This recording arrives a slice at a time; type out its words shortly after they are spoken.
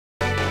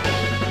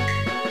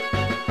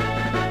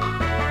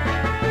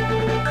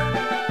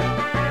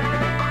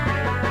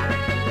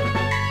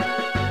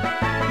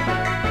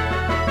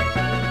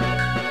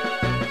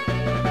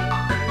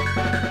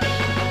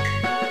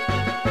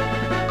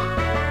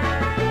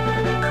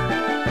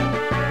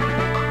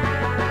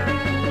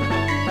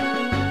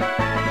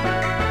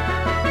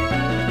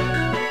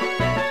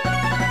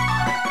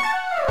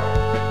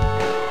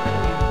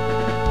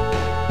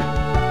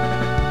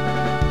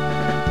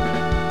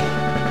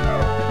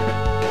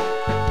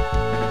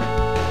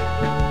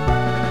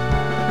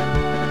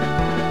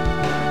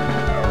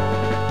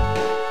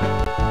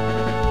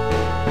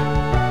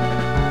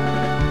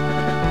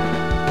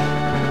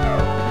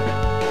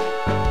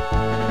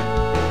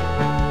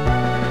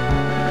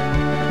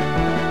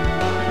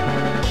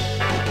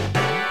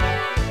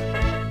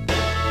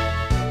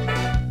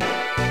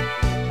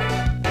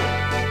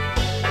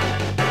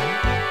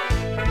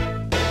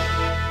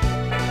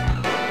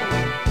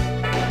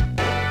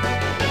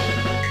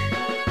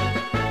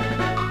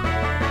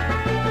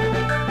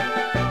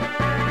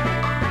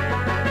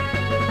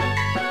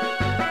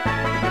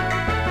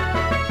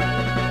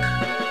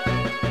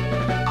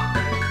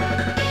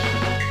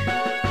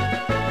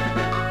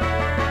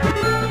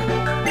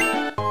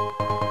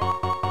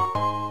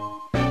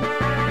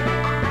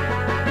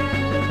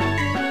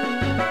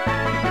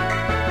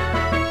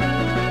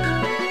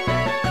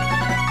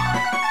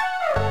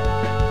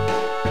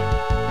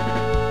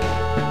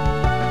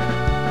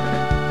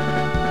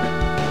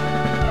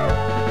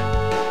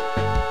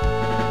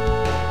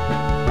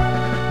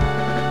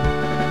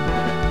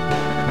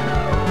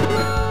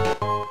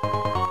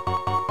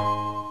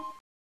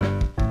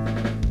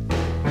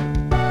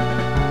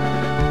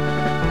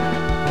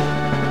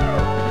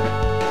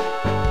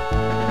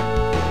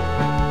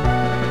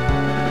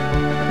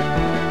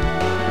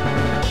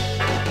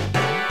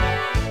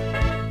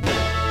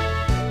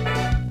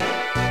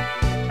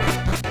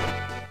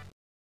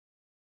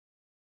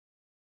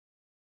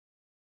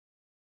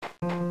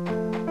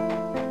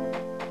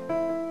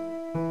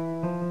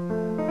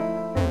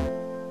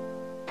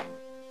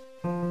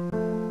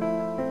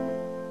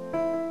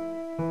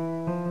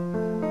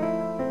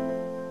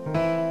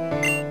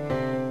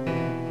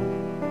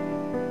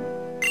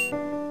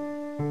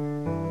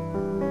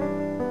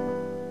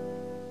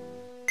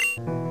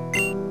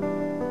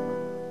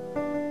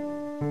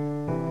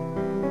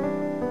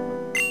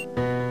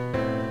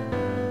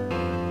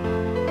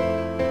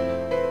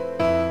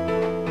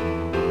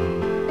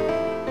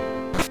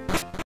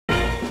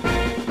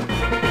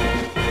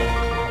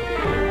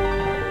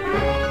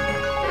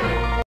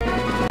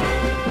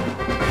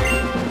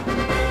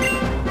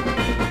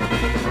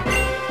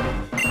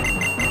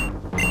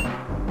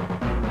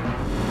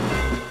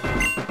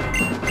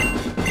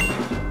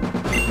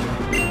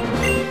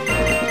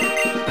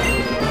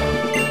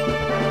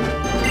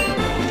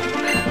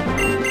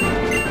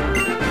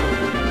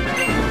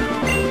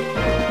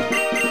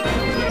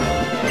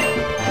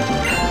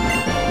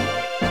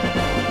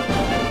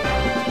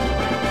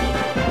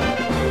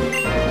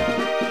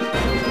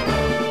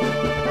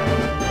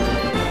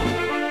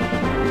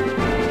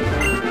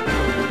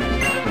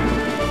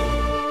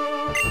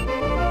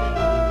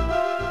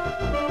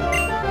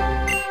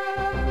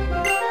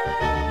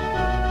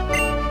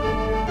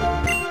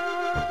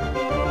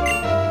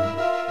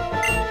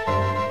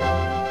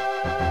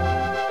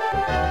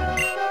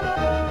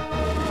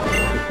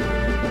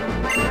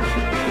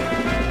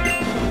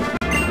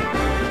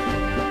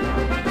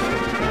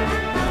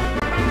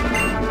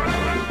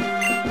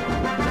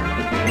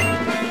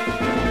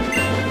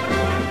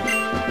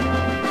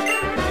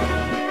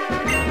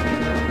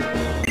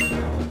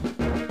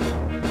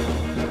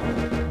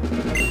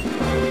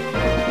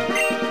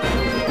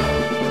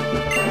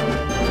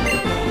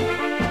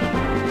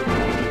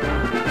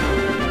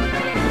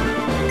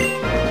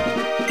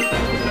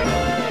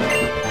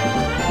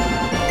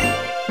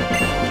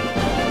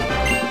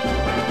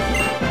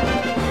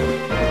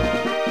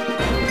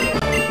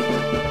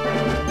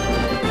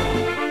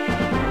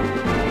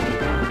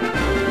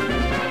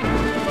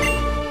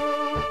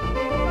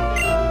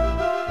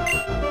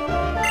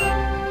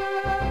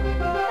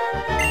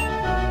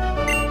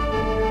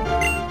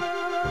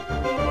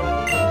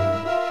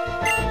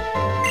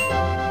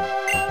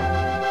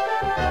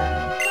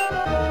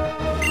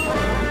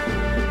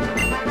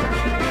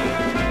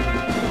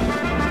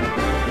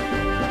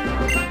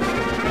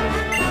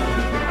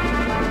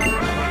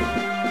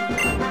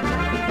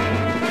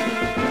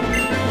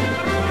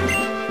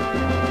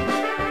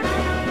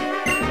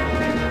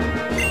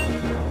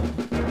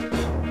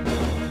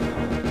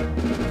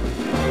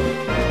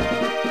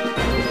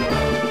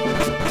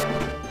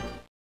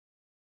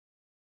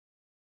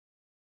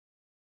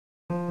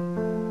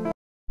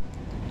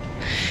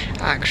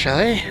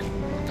Actually,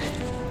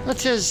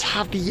 let us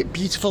have the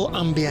beautiful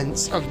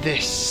ambience of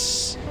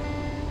this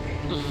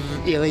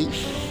Elite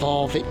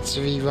 4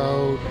 Victory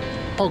Road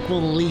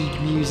Pokemon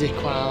League music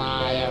while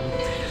I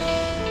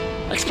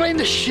explain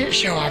the shit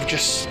show I've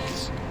just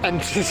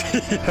entered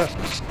here.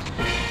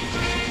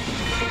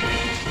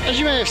 As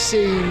you may have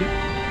seen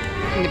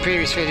in the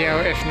previous video,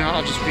 if not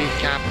I'll just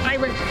recap. I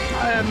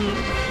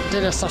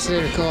did a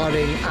Saturday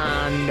recording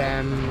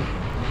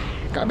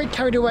and got a bit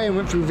carried away and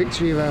went through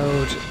Victory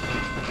Road.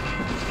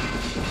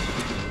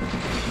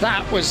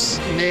 That was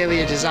nearly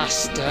a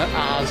disaster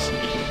as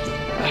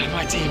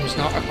my team's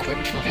not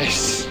equipped for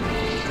this.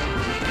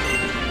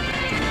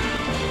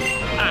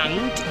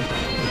 And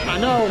I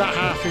know that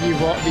half of you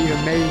won't have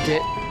even made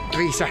it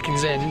 3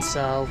 seconds in,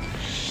 so...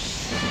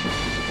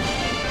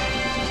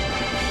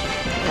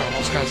 Well, I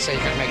was going to say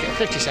you're going to make it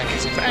 50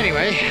 seconds in, but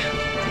anyway...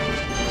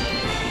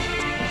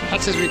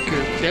 That's his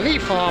recoup. The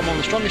Elite Four are one of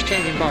the strongest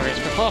changing warriors.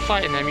 Before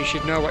fighting them, you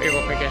should know what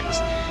you're up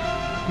against.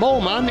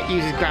 Moleman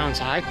uses ground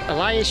type,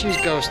 Elias uses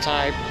ghost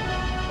type,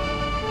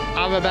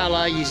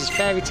 Arabella uses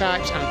fairy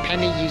types, and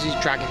Penny uses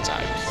dragon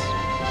types.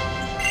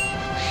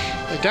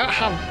 They don't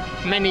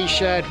have many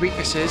shared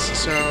weaknesses,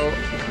 so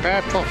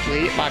prepare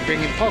properly by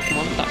bringing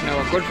Pokemon that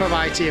know a good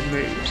variety of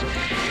moves.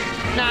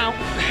 Now,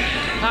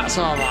 that's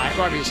alright,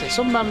 whatever you say.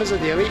 Some members of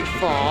the Elite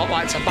Four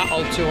like to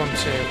battle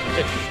 2-on-2.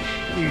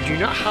 If you do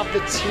not have the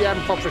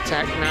TM for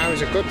Protect, now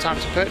is a good time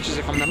to purchase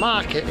it from the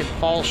market in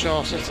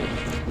Fallshore City.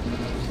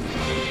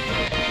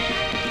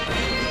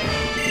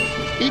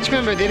 Each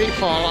member of the Elite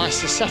Four likes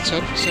to set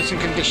up certain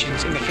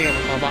conditions in the field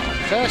before battle.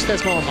 First,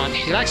 there's Moleman.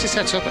 He likes to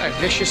set up a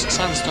vicious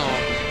sandstorm,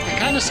 the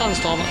kind of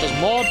sandstorm that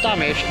does more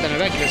damage than a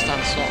regular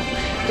sandstorm.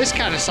 This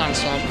kind of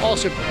sandstorm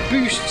also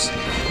boosts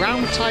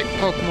ground-type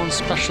Pokemon's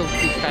special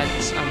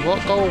defense and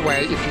won't go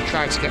away if you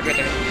try to get rid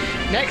of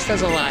it. Next,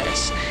 there's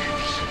Elias.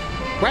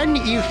 When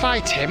you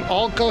fight him,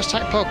 all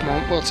Ghost-type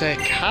Pokemon will take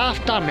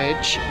half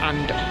damage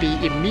and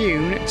be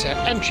immune to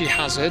entry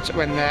hazards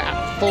when they're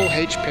at full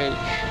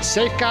HP.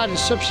 Safeguard and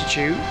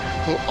Substitute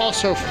will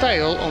also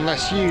fail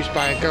unless used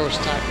by a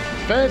Ghost-type.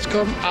 Third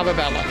come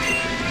Arabella.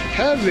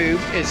 Her room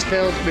is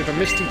filled with a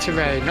misty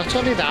terrain. Not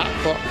only that,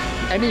 but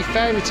any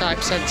fairy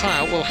type sent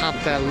out will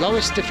have their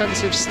lowest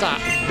defensive stat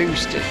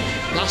boosted.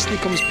 Lastly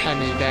comes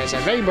Penny. There's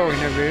a rainbow in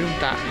her room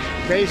that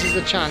raises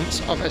the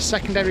chance of a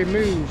secondary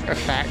move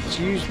effect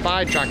used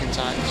by dragon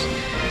types.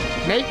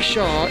 Make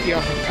sure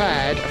you're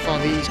prepared for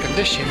these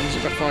conditions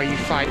before you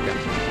fight them.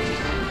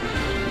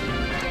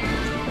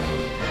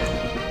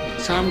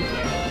 So I'm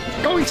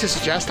going to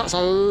suggest that's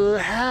a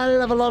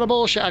hell of a lot of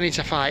bullshit I need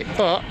to fight,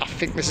 but I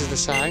think this is the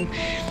sign.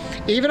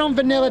 Even on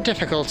vanilla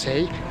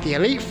difficulty, the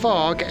Elite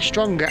Four get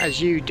stronger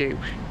as you do.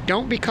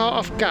 Don't be caught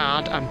off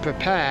guard and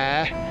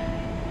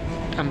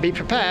be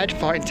prepared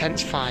for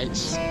intense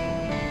fights.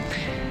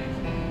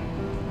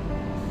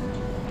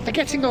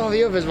 Forgetting all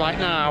the others right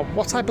now,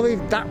 what I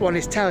believe that one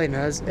is telling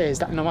us is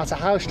that no matter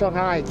how strong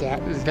I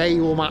get, they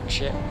will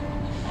match it.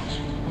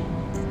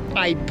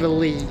 I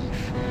believe.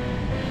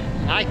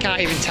 I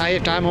can't even tell you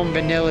if I'm on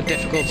vanilla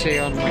difficulty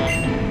or not.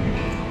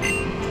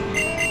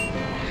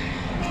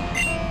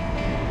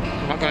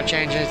 I'm not going to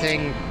change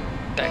anything.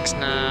 Dex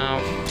now.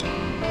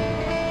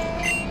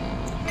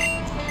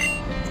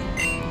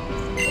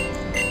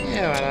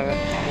 Yeah, whatever.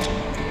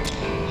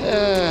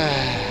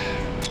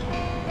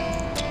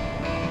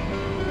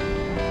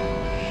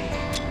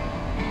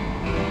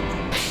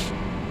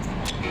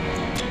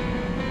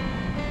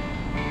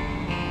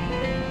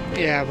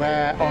 Yeah,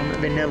 we're on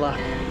vanilla.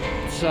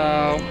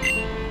 So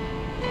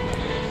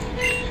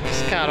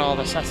discard all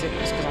the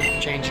settings because I'm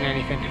not changing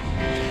anything.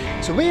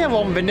 So we are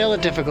on vanilla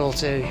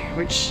difficulty,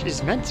 which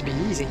is meant to be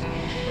easy.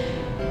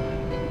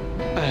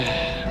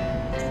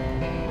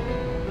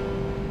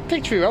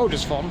 Victory Road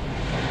is fun.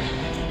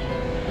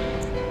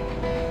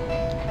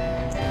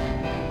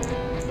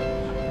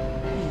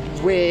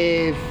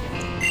 With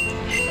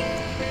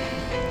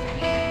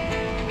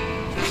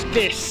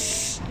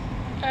this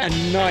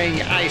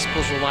annoying ice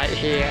puzzle right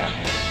here.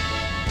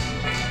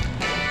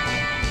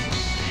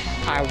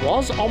 I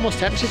was almost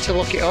tempted to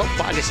look it up,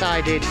 but I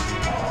decided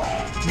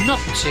not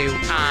to,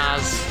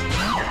 as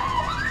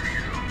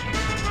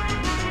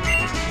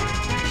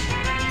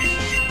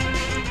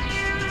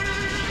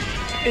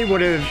it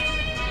would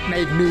have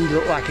made me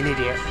look like an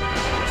idiot.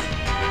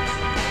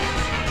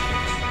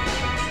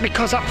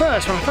 Because at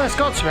first, when I first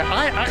got to it,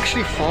 I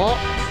actually thought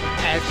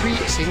every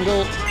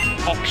single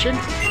option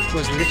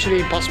was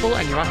literally impossible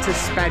and you had to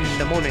spend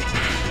the money.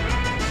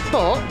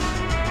 But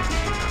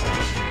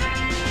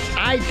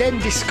I then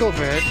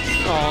discovered,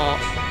 or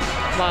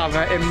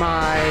rather in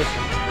my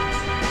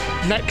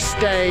next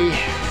day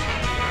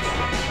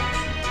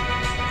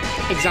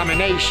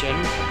examination,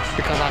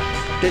 because I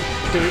did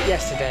do it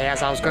yesterday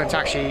as I was going to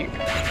actually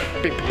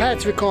be prepared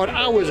to record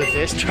hours of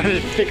this trying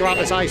to figure out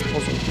this ice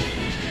puzzle.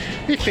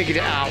 We figured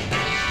it out.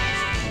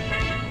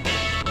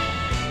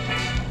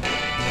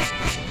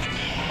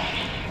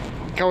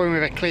 Going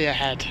with a clear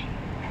head.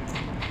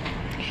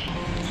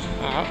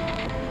 Oh,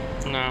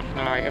 no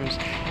items.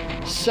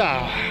 So,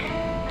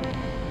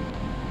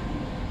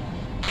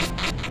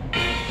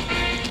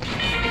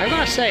 I'm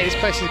gonna say this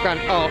place is grand.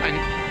 Oh, and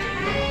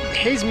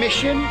his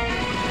mission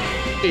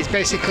is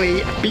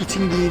basically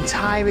beating the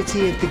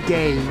entirety of the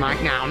game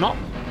right now. Not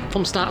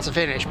from start to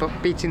finish, but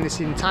beating this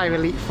entire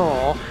Elite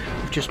Four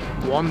with just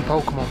one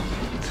Pokemon.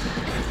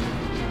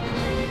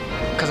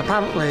 Because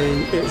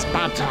apparently it's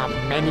bad to have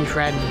many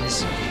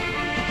friends.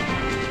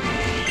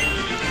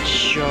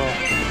 Sure.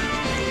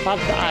 Bad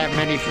that I have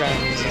many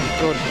friends, and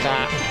good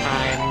that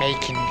I am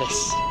making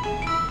this.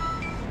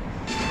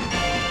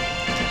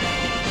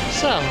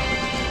 So,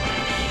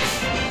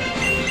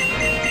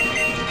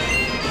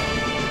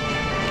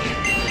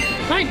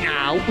 right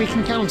now we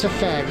can counter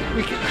Fairy.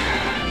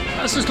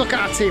 Let's just look at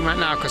our team right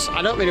now, because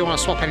I don't really want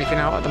to swap anything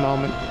out at the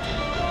moment.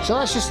 So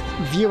let's just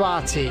view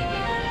our team.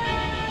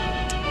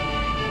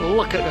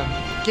 Look at them.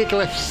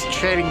 Gigalith's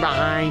trailing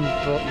behind,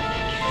 but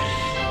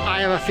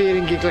I have a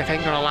feeling Gigalith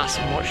ain't going to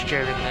last much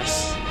during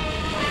this.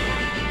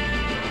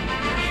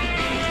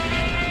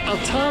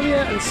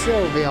 Altaria and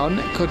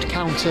Sylveon could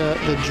counter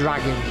the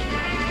Dragon.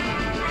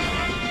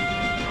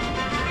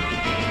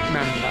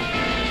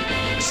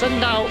 Remember,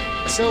 send out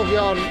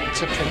Sylveon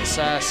to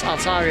Princess,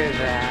 Altaria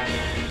there.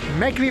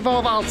 Mega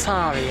Evolve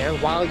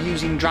Altaria while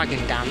using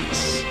Dragon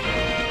Dance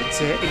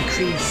to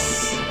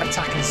increase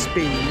attack and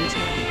speed,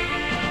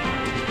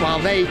 while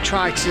they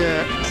try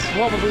to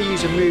probably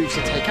use a move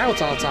to take out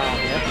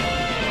Altaria.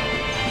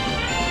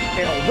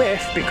 It'll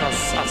whiff because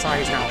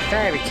Altaria is now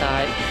Fairy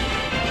type.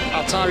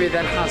 Altaria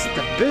then has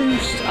the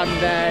boost, and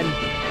then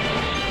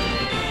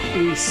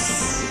we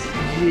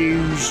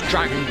use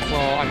Dragon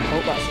Claw and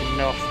hope that's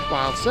enough,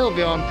 while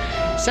Sylveon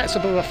sets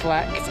up a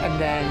Reflect and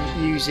then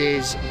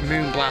uses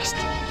Moonblast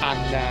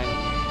and then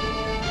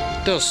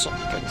does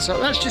something. So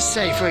let's just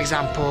say, for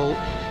example,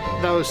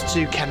 those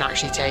two can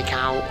actually take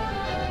out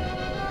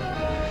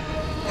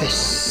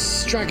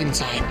this Dragon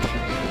type.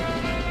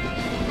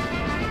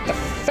 The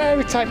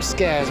Fairy type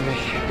scares me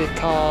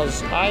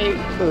because I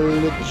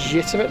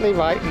legitimately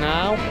right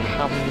now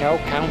have no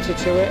counter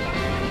to it.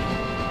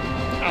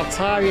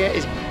 Altaria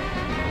is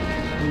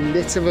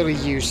literally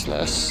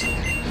useless.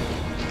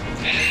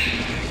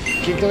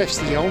 Gigalith's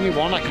the only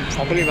one I can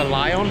probably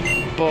rely on,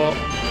 but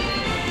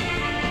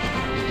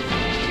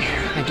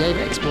I gave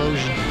it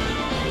Explosion,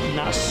 and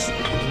that's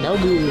no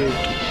good.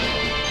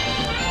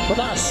 But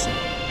that's...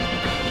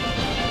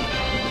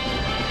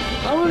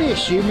 I'm only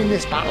assuming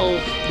these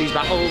battles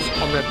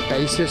on the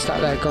basis that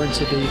they're going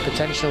to be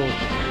potential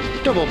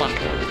double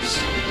battles.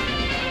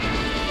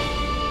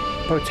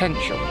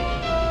 Potential.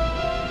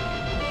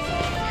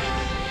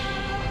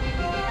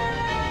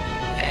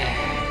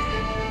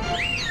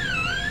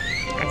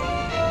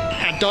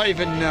 I don't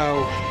even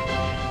know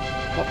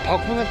what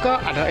Pokemon I've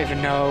got. I don't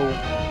even know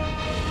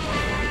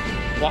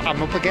what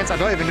I'm up against. I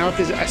don't even know if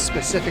there's a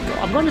specific...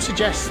 I'm going to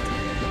suggest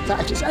that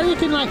if it's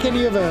anything like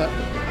any other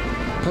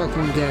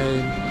Pokemon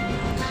game,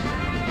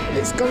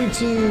 it's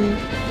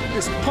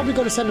probably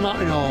going to send them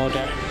out in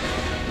order.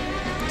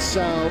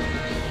 So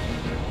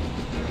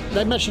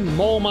they mentioned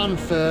Moleman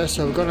first,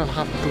 so we're going to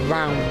have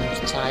ground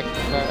type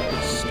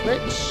first,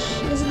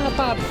 which isn't a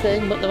bad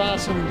thing, but there are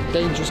some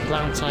dangerous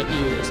ground type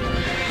users.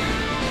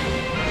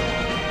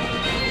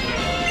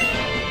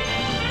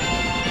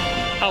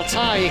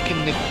 Altaria can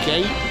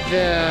negate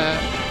the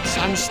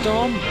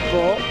Sandstorm,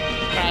 but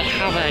I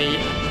have a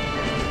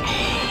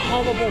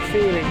horrible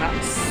feeling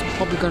that's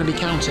probably going to be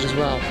countered as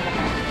well.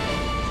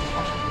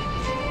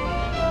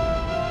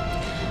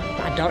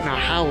 But I don't know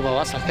how though,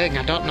 that's the thing,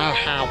 I don't know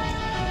how.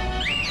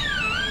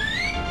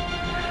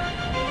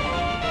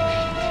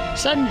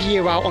 Send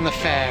you out on the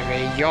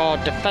ferry, your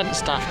defense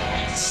stat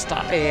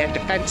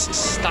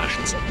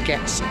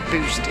gets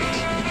boosted.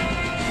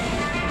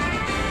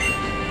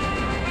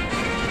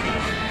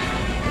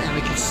 And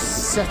we can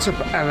set up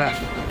a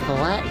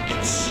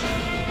reflect.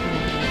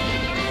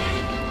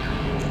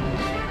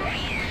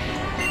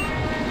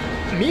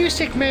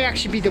 Mystic may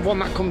actually be the one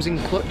that comes in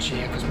clutch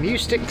here, because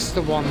Mystic's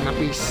the one that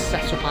we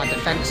set up our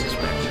defences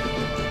with.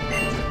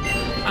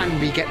 And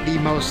we get the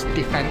most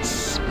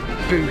defence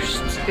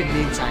boosts in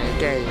the entire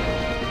game.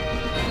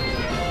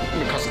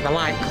 Because of the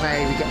light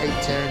clay, we get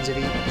 8 turns of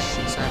each.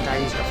 So if I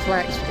use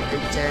reflect, we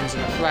get 8 turns of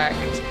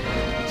reflect.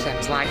 Same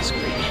as light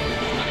screen.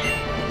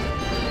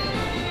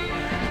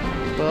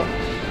 But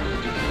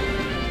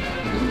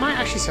it might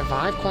actually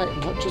survive quite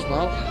much as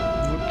well.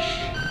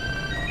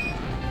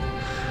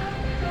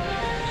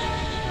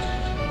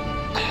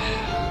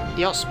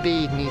 Your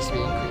speed needs to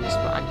be increased,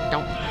 but I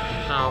don't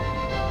have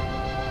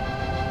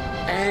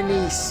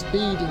any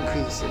speed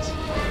increases.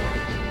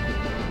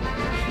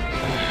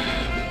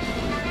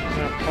 I'm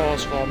gonna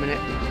pause for a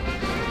minute.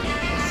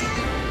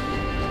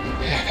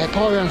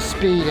 Vaporeon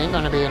speed ain't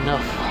gonna be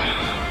enough.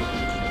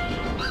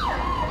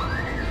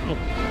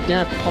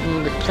 The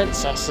problem with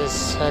Princess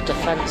is her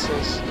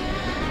defences.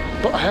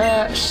 But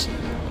her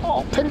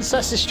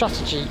Princess's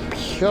strategy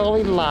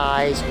purely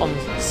lies on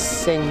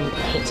Sing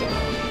hitting.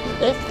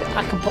 If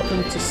I can put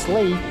them to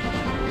sleep,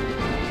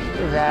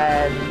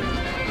 then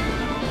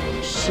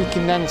she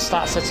can then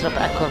start setting up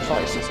echoing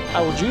voices.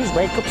 I would use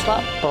Wake Up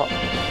Slap, but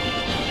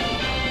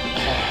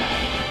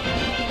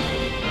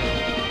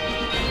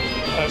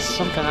it's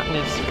something that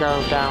needs to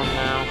go down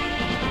now.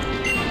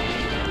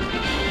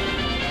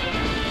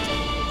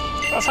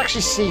 Let's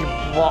actually see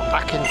what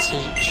I can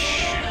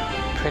teach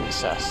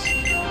Princess,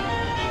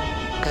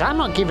 because I'm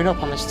not giving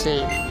up on this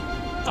team.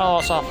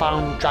 Also, I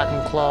found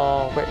Dragon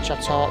Claw, which I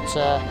taught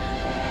to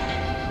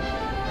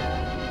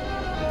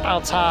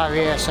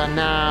Altaria, so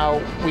now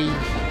we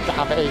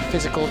have a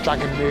physical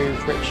dragon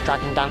move which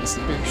Dragon Dance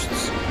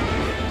boosts.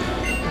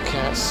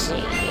 Okay, let's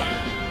see.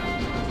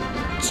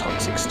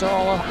 Toxic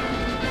Staller.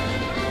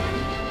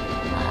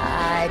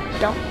 I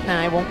don't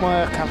know, it won't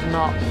work, I've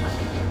not.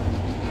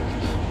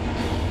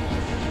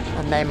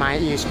 And they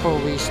might use full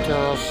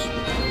restores.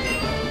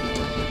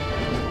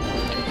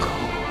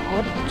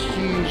 Could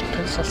use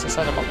Princess to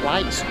set up a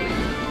light screen.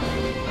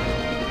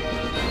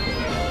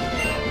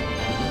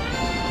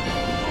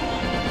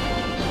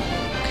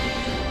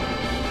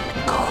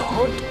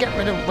 Could get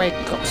rid of Wake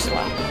Up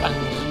Slap and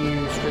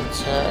use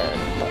Return,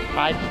 but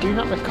I do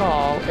not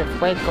recall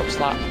if Wake Up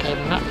Slap came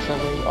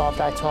naturally or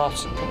if I taught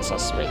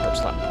Princess Wake Up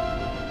Slap.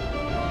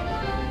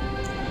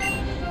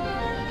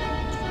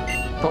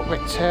 But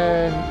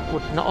Return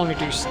would not only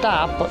do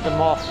stab, but the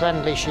more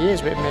friendly she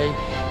is with me,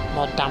 the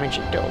more damage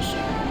it does.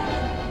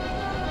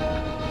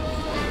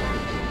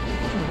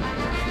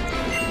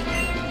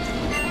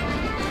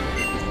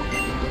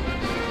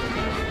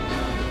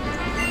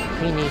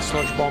 We need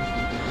Sludge Bomb.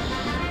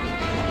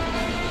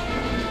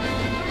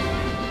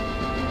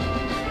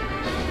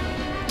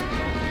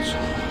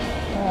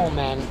 Oh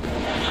man.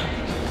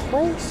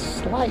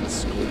 Place Light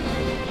Screen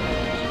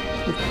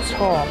with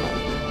Torment.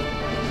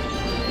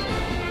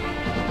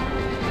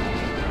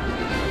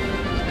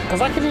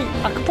 Because I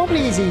could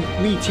probably easily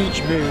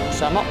reteach moves,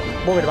 so I'm not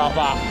worried about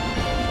that.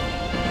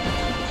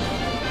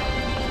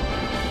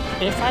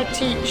 If I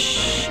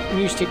teach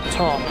Mystic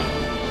Torment,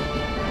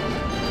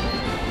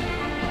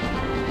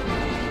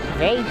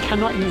 they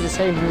cannot use the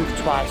same move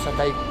twice, so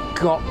they've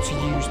got to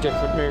use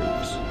different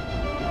moves.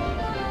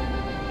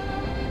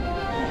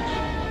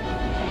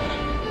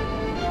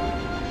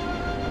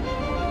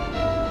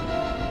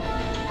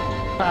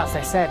 But as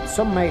I said,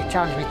 some may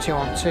challenge me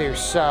 2-on-2,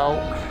 so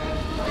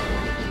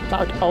that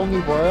would only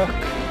work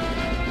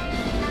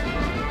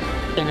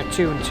in a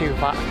 2-on-2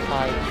 fight.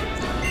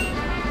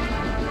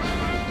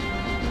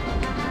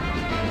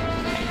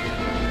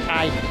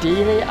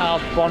 Ideally,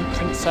 I'd want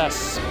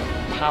Princess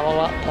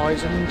Powerlap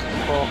poisoned,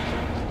 but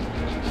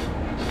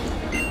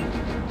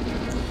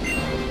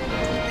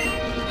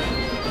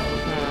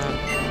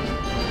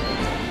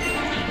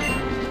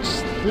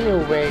Steel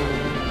Wing.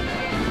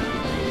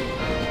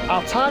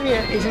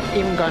 Altaria isn't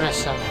even gonna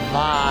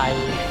survive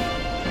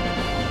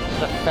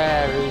the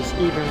fairies,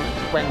 even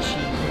when he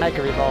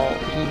Mega Evolves.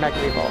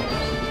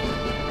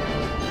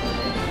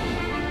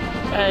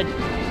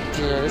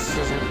 Dear, this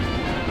isn't.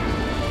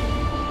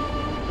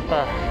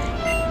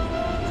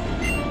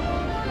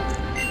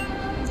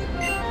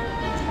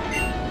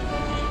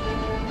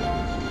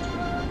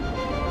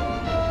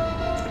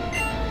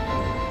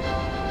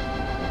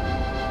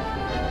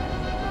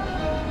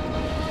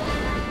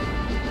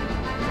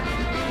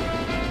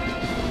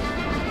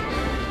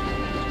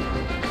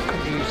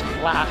 Could use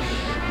Flash.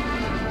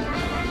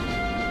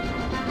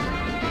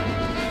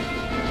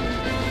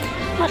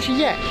 Actually,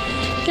 yeah.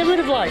 Get rid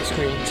of Light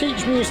Screen.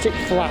 Teach Mystic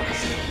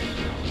Flash.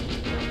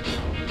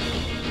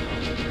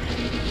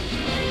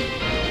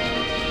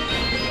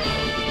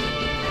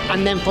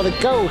 And then for the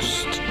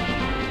Ghost,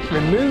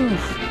 remove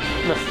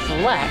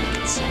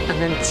Reflect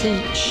and then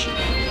teach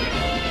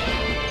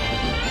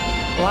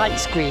Light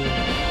Screen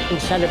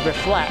instead of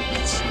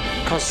Reflect.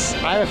 Because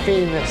I have a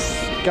feeling this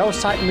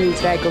Ghost type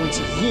moves they're going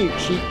to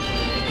use,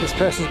 this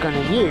person's going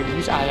to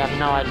use, I have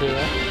no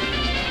idea.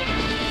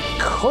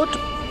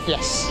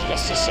 Yes,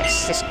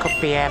 this could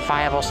be a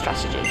viable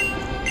strategy.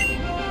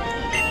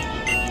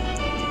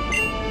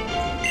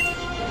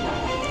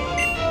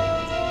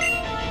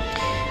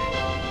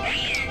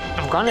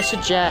 I'm going to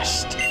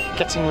suggest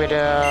getting rid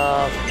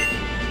of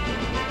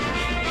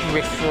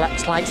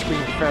Reflect Light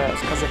Screen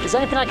first, because if there's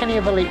anything like any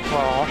other Elite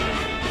Four,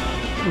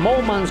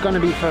 Mole Man's going to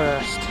be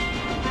first.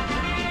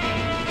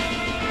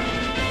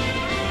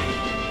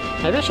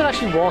 Maybe I should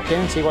actually walk in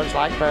and see what it's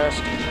like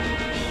first.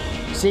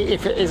 See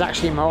if it is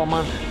actually Mole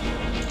Man.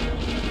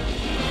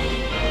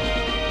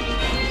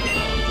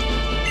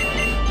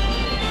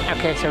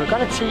 Okay, so we've got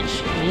to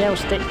teach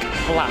Mystic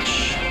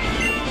Flash.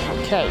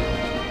 Okay.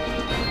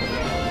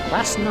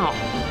 That's not.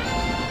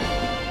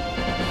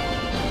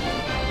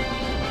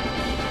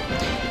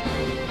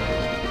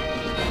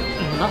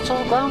 Not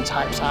all ground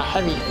types are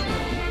heavy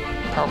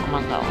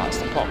Pokemon though, that's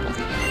the problem.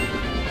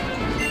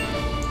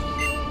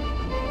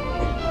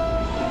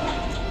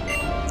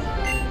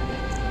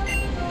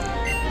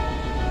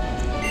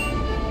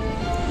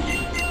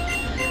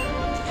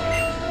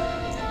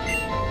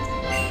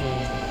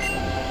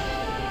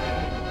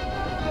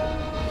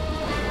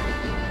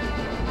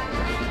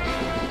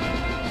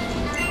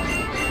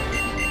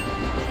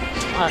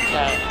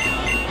 Okay.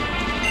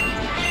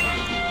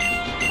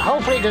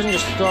 Hopefully it doesn't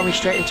just throw me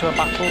straight into a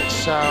battle,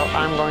 so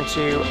I'm going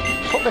to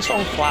put this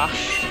on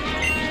Flash.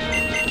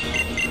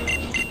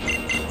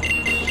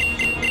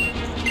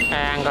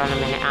 Hang on a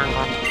minute, hang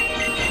on.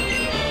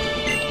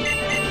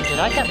 Did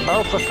I get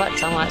both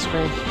Reflect and Light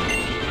Screen?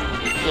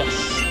 Yes,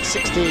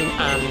 16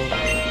 and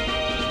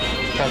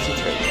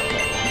 33,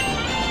 okay.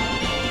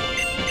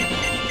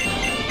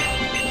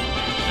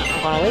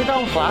 I'm going to leave it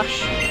on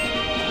Flash.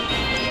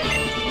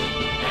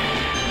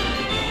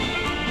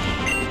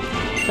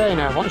 Okay,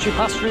 now, once you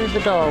pass through the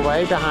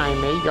doorway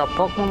behind me, your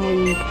Pokemon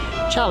League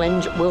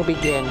challenge will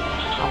begin.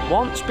 And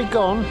once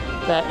begun,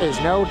 there is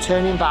no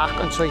turning back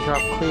until you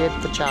have cleared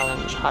the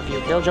challenge. Have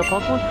you healed your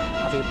Pokemon?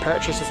 Have you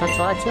purchased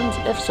essential items?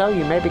 If so,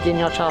 you may begin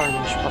your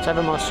challenge,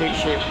 whatever most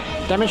suits you.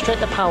 Demonstrate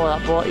the power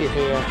that brought you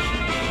here,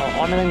 for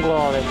honour and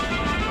glory.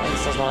 At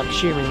least that's what I'm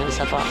assuming that it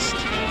said last.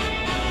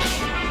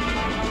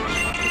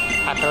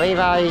 I believe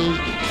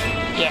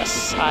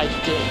yes, I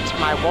did.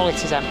 My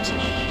wallet is empty.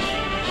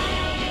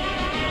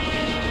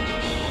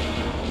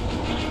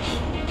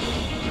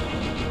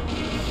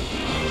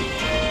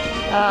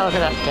 Oh, look at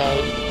that day.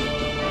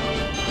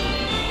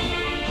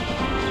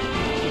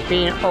 It's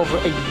been over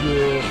a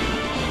year.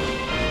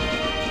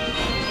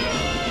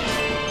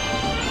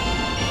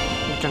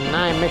 We've done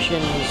 9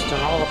 missions,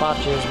 done all the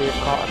badges, we've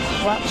caught a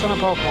crap ton of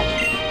Pokemon.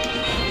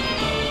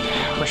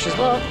 Wish us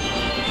luck.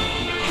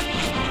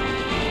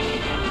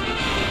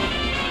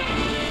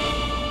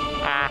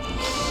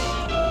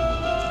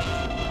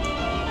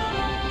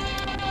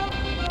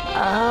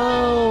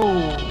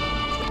 Oh!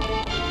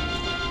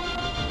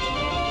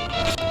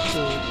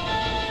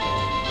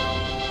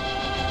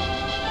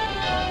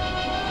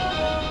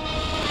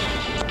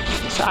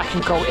 So I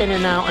can go in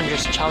and out and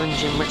just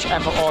challenge in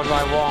whichever order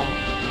I want.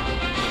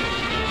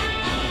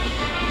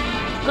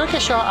 I'm gonna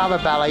guess you're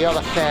Arabella, you're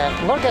the fairy.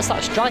 I'm gonna guess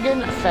that's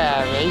Dragon,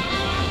 Fairy.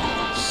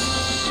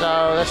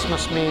 So this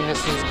must mean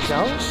this is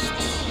Ghosts.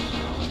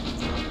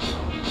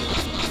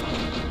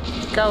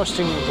 Ghost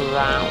and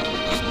Ground.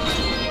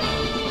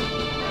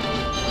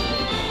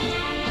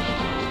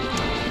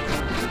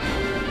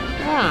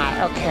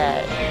 Ah,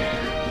 okay.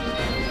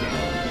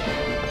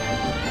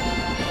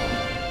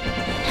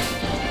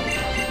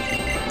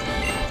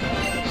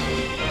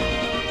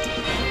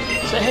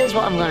 So here's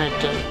what I'm going to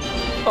do.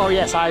 Oh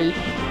yes,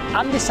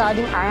 I'm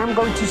deciding I am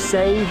going to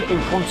save in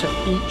front of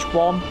each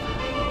one,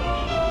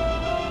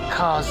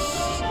 because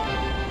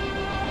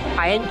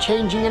I ain't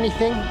changing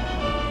anything.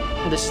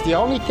 This is the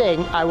only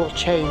thing I will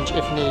change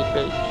if need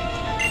be.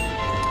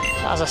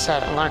 So as I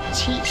said, I'm going to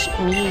teach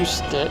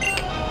Music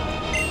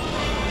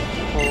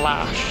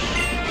Lash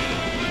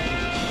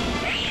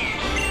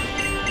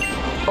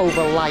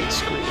over light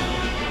screen.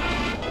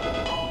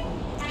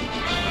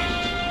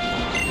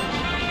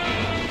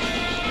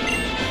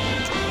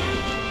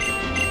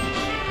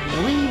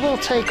 We will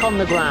take on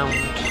the ground.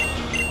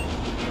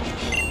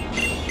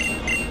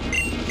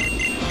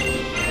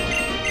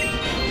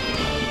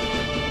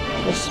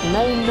 This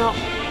may not...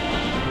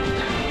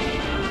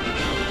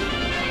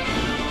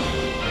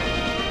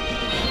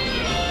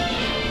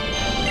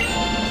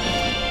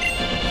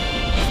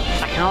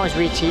 I can always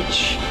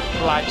reteach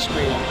light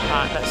screen.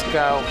 Right, let's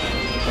go.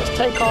 Let's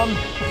take on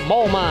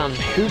Mole Man.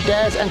 Who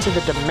dares enter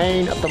the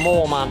domain of the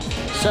Mole Man?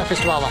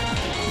 Surface Dweller.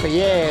 For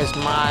years,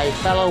 my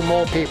fellow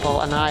mole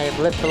people and I have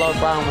lived below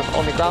ground with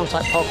only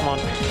ground-type Pokémon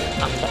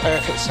and the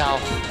Earth itself.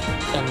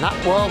 In that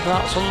world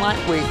without sunlight,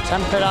 we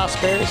tempered our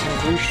spirits and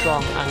grew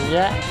strong, and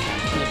yet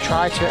you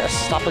try to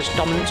establish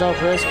dominance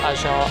over us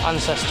as your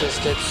ancestors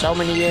did so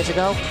many years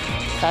ago.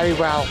 Very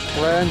well,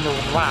 learn the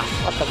wrath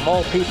of the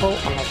mole people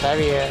on the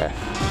very Earth.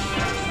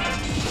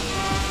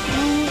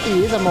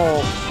 He is a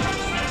mole.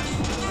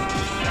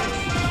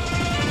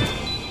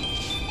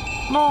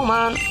 Mole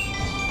Man.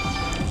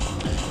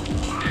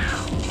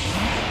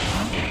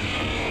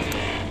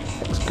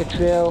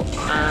 Drill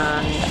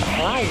and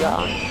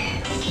Flygon.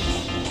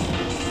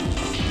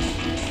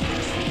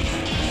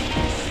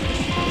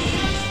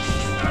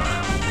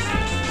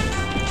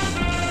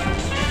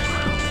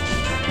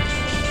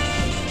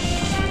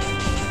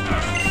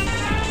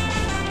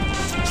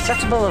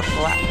 Settable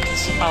Reflect.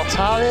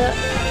 Altaria,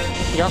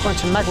 you're going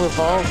to Mega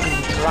Evolve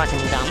and Dragon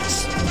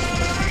Dance.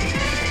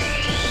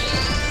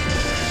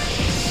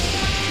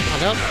 I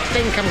don't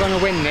think I'm going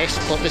to win this,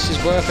 but this is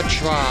worth a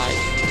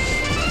try.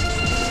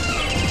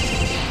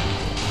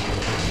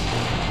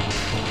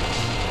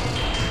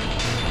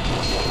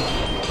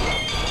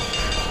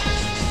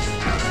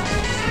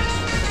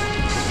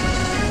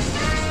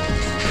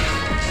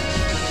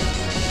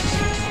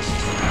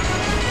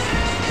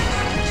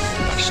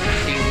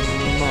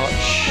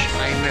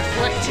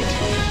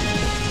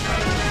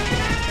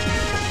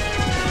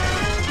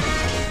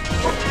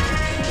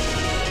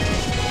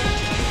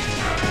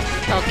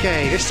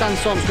 Okay, this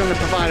sandstorm's going to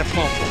provide a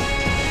problem.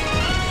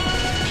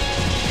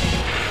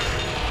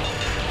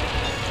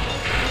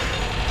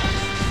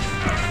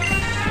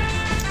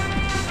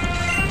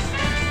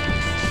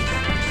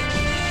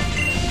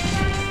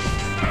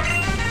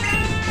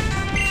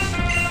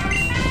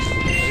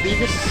 Maybe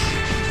this...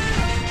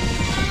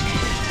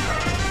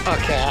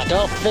 Okay, I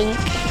don't think...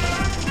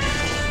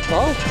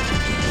 Well,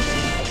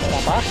 not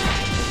that bad.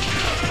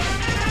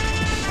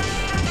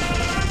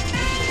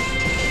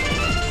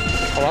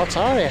 Oh,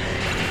 Altaria.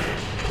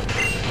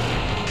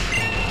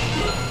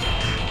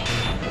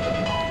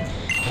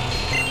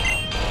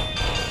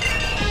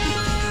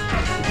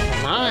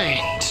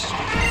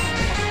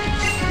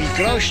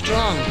 Grow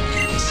strong.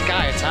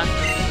 Sky attack.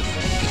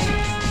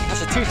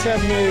 That's a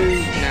 2-turn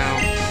move now.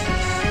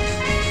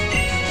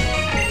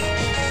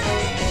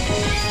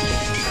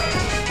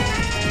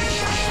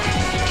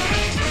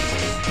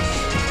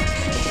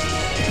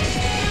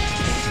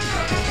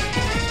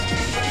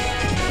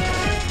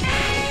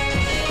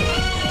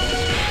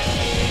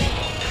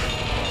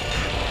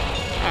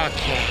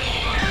 Okay.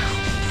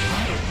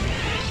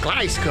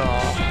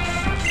 Gliscor.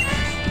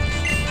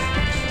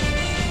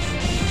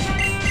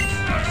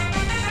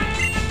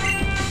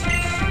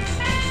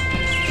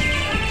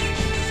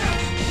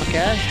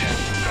 Okay.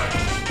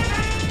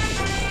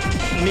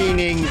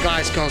 Meaning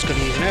Gliscor's going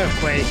to use an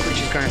Earthquake,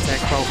 which is going to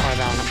take both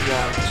down at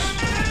once.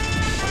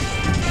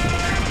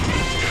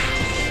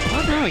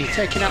 Oh no, you're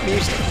taking out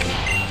Music.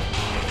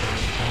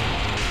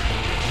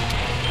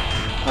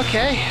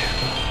 Okay.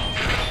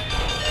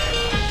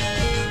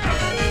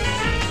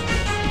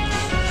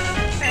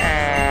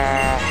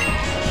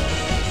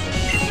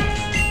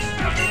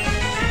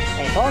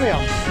 Hey,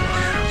 borroan.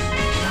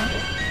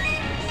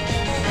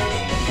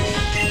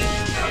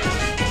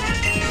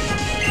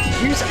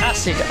 Use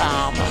Acid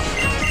Armor.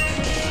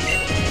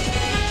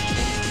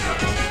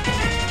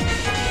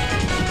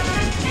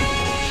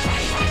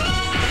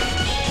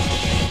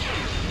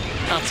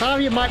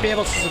 Altaria might be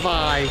able to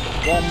survive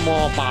one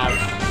more bout.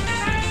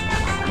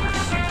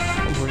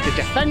 And with the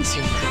defense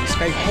increase,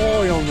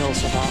 Vaporeon will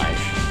survive.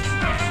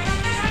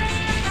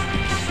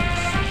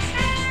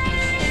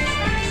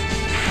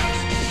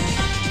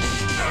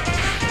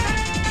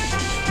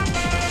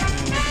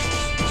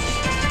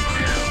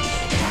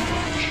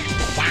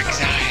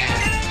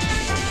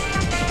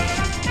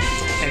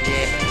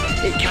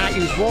 It can't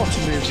use water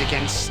moves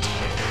against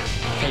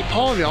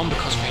Vaporeon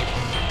because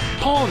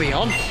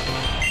Vaporeon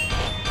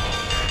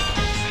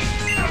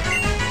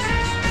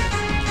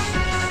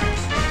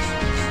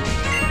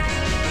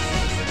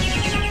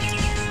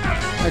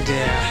oh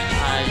dear,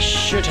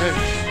 should have...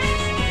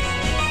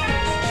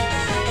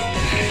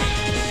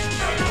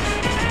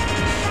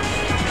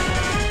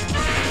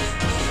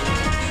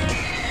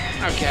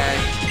 Okay.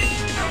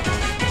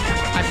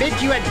 I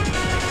bid you a...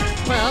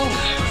 Well...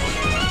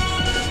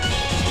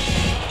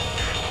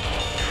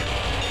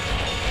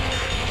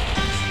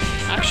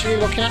 Actually,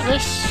 looking at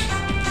this,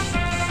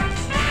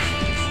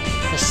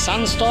 the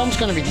sandstorm's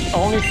going to be the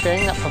only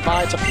thing that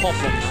provides a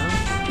problem now.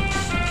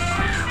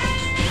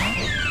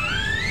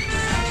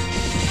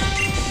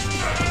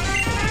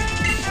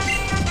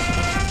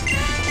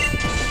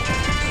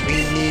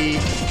 We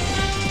need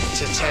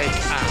to take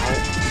out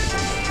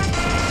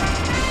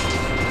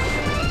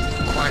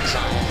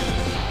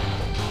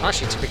Quagsire.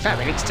 Actually, to be fair,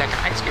 we need to take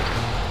out Executor.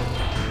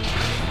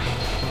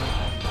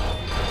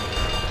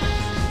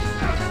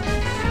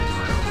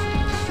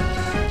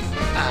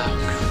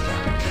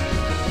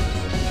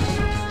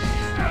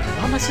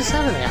 Not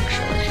necessarily,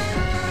 actually.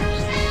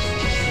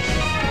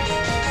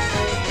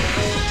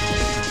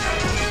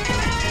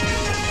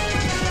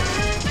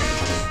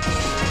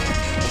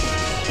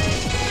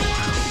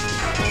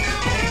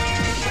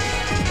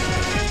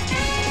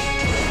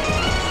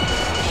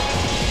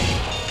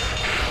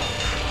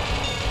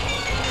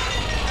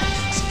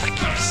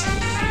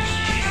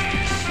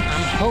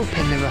 I'm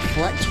hoping the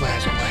reflect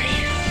wears away.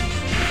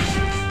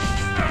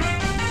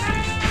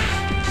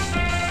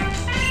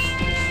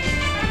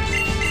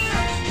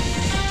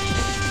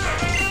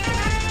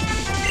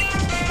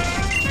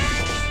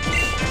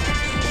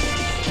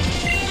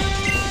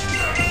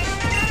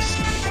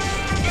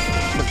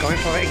 Going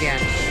for it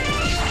again.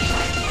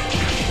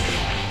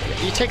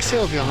 You take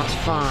Sylveon, that's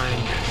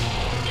fine.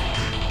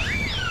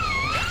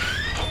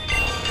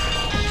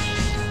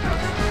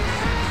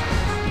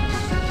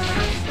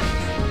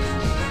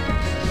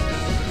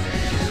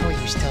 How are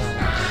you still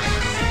alive?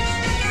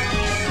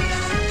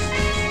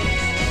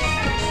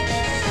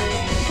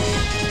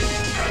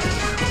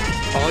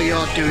 All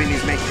you're doing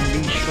is making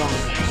me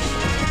stronger.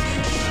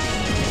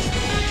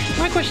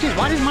 My question is,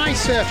 why does my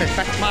surf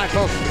affect my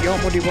Pokemon but your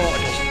muddy water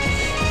doesn't?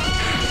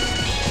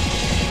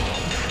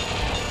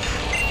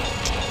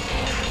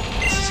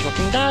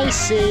 Looking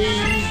dicey.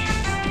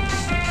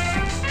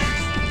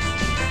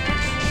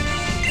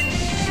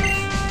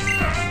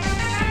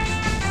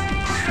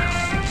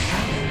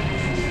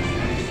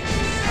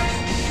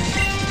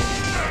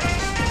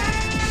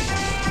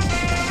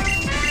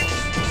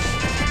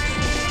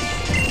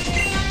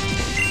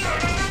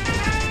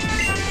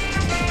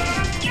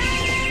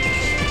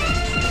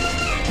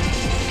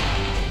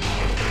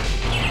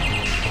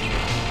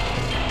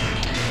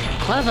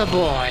 Clever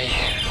boy.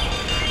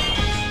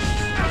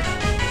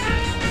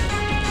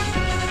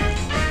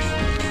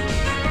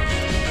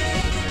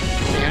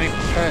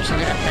 Person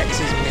it affects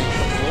is me,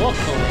 but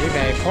luckily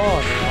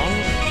Vaporeon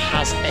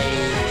has a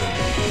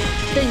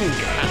thing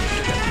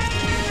after them.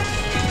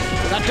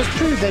 But that does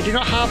prove they do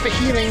not have the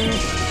healing.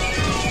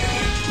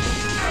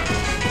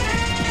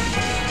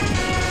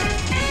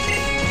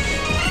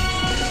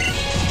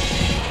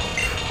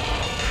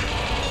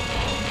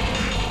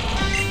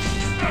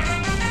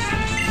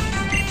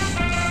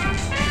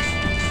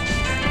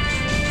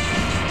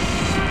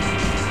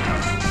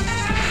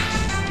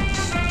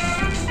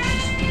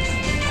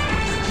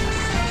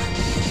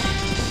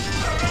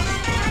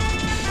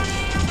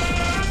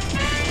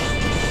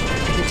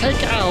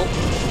 Take out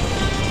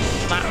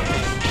that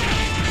thing.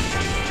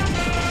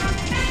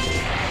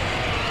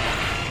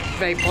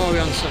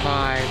 Vaporeon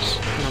survives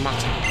no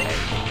matter what.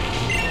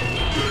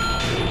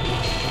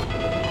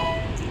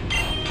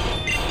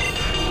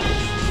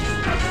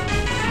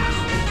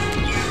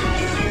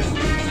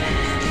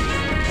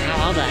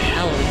 How the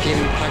hell are we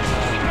giving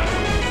Quagsire?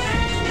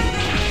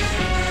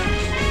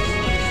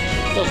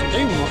 Doesn't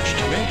do much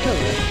to me,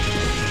 does it?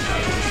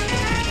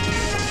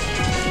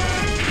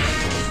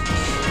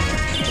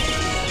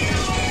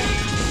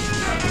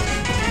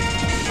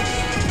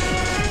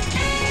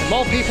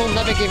 More people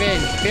never give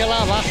in. Feel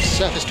our wrath,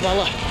 Surface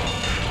Dweller.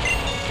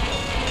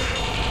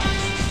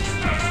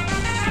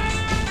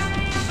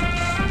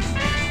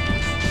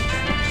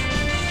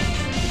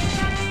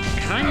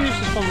 Can I use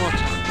this one more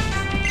time?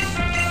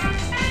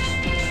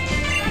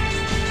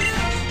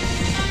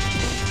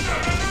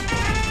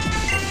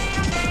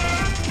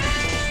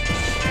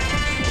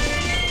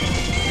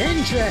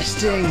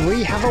 Interesting,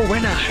 we have a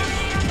winner.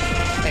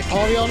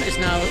 Vaporeon is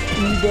now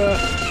uber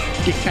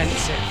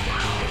defensive.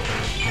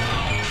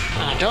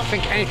 I don't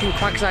think anything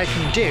Quagsire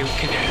can do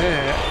can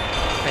hurt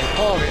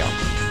Vaporeon.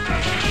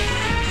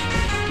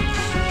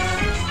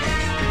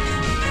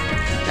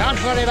 Don't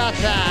worry about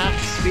that,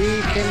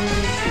 we can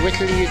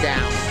whittle you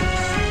down.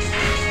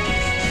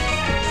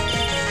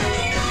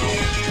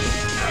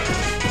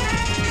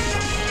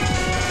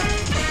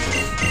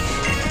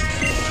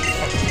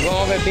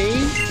 Aurora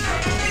Beam.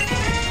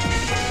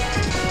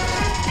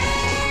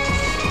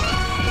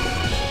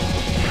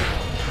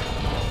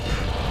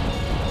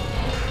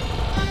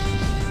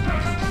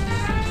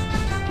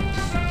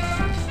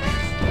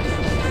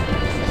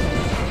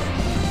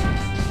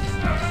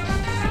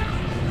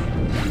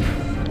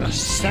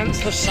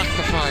 Senseless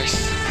sacrifice.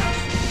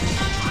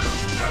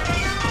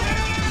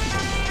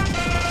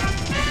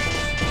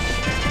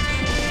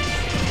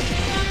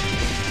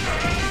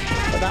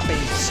 But that being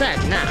said,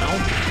 now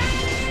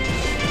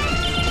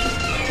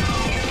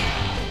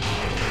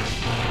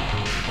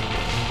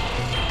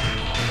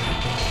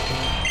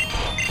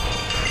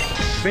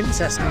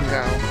Princess can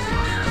go.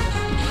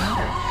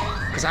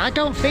 Because I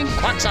don't think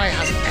Quagsire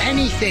has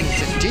anything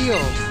to deal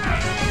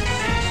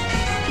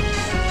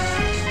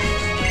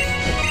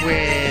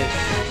with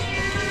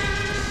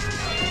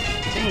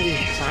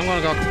thingy. So I'm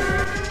gonna go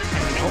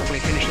and hopefully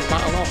finish this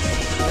battle off.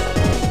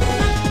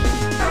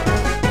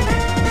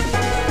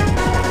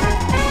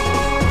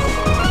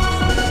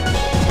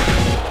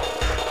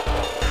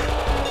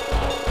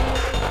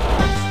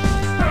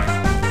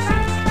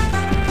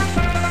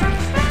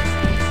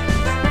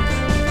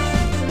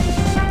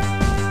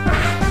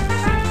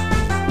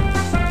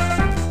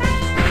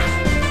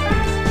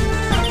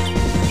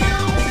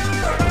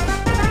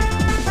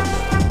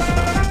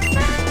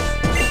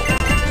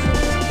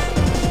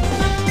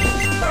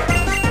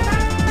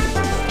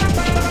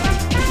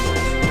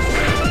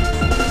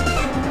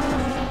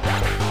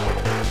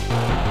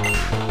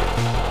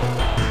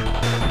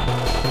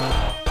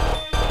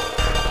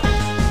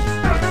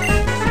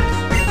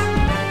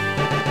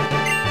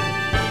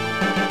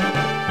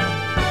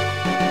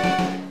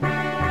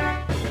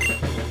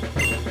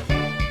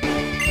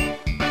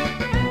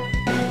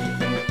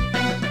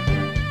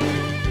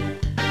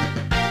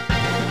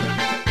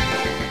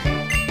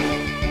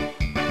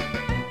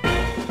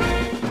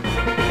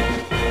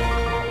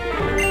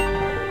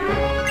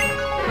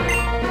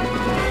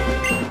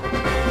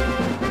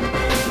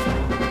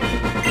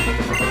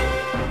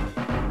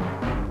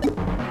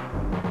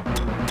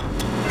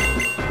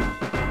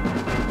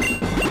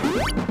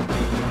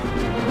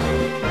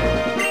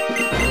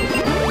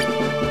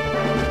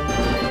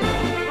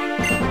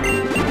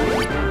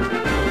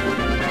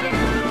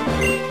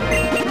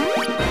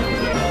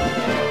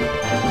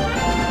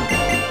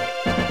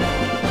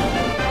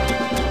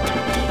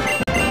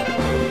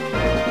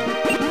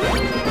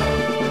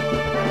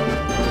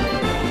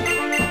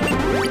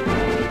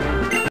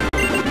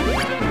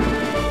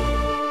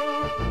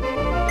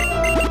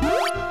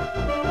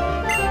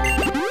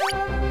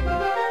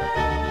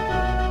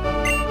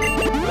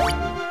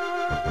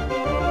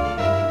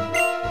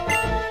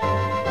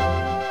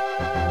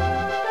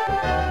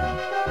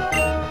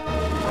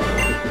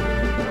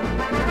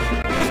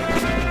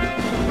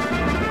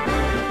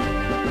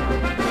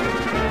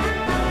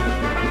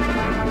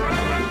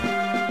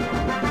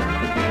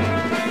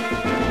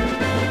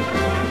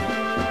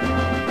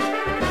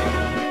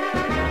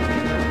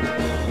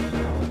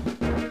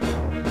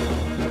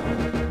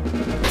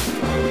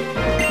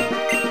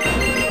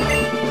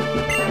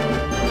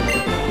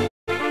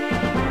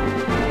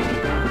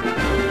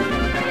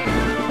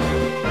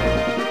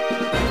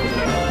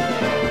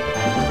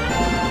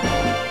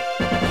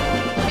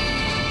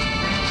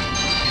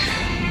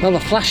 Well, the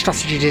flash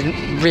strategy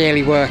didn't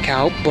really work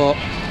out, but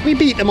we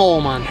beat them all,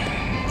 man.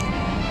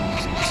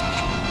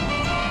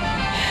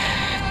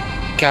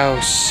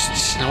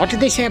 Ghost. Now, what did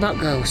they say about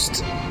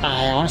Ghost?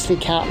 I honestly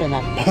can't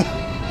remember.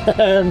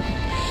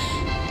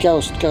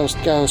 Ghost.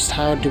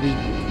 How do we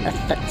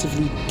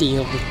effectively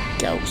deal with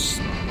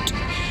Ghost?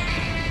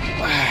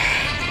 I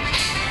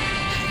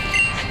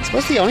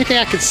suppose the only thing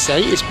I could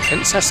say is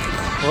Princess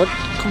could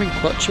come in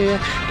clutch here,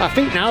 but I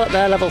think now that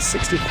they're level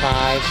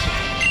 65...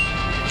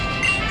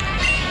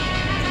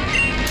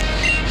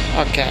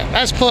 Okay,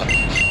 let's put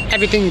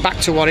everything back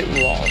to what it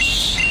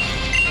was.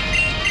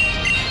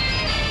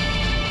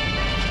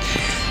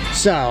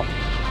 So,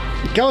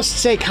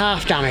 Ghosts take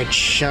half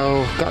damage,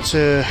 so got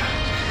to...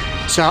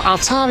 So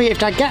Altaria,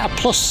 if I get a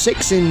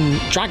 +6 in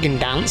Dragon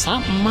Dance,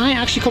 that might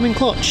actually come in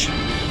clutch.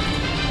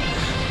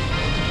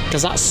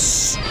 Because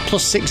that's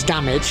 +6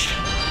 damage.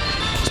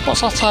 So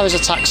what's Altaria's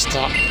attack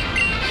stat?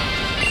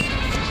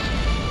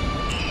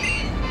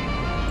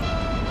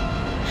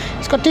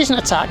 Got decent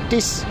attack.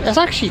 It's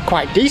actually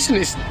quite decent,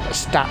 its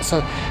stats,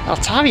 so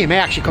Altaria may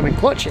actually come in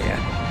clutch here.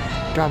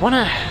 Do I want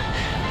to...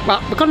 Well,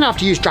 we're going to have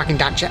to use Dragon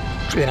Dance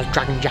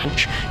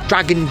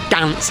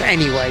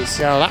anyway,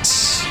 so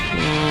that's...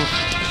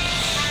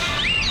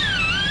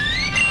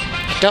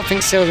 I don't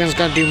think Sylveon's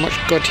going to do much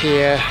good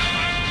here.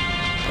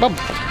 Well,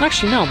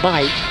 actually no,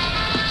 Bite.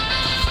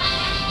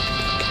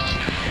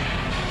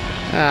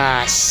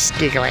 Ah,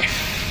 Skiggly.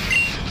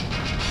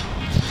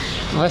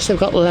 Unless they've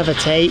got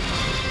Levitate.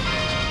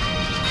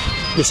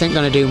 This ain't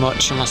going to do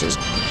much unless it's...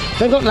 If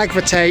they've got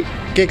Levitate,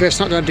 Giggle's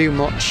not going to do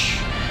much.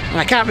 And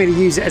I can't really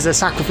use it as a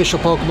sacrificial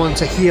Pokemon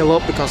to heal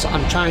up because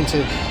I'm trying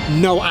to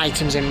know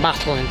items in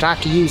battle, and if I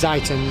have to use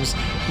items,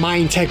 my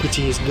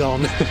integrity is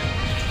gone.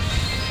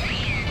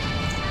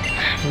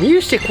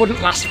 Music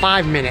wouldn't last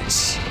 5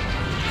 minutes.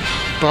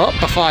 But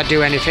before I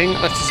do anything,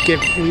 let's just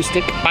give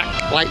Music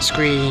back light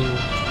screen.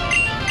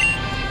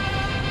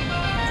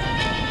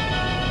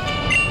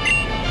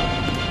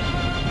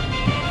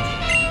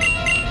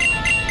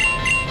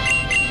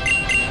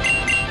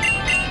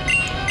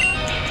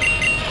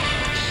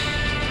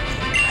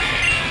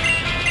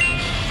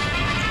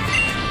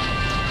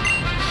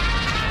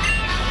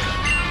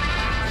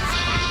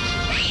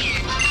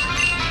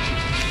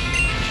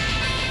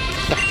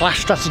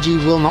 Flash strategy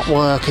will not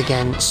work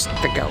against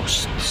the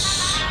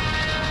ghosts.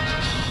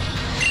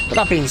 But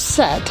that being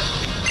said,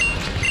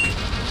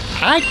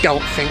 I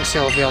don't think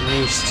Sylveon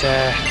needs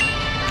to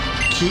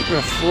keep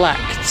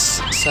reflects,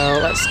 so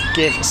let's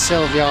give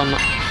Sylveon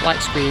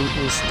light screen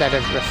instead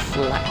of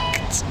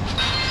reflect.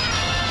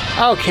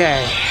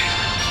 Okay.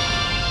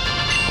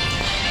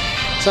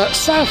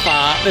 So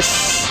far,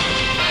 this...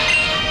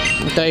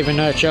 I don't even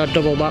know if you're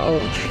double battle.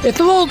 If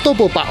they're all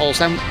double battles,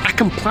 then I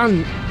can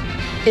plan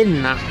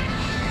in that.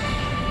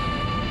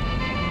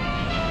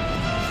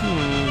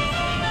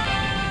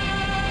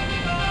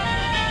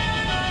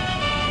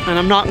 And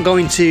I'm not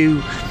going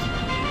to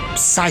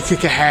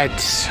psychic ahead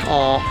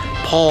or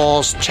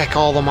pause, check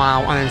all them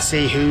out, and then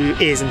see who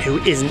is and who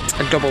isn't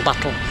a double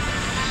battle.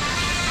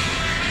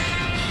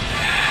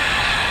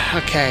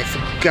 Okay, for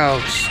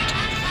Ghost.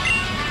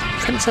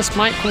 Princess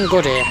might come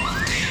good here.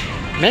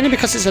 Mainly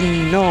because it's a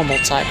normal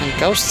type and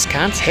ghosts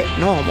can't hit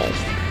normal.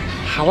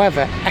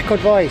 However, Echoed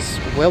Voice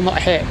will not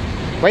hit.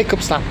 Wake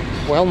Up Slap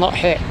will not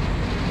hit.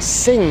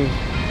 Sing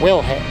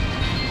will hit.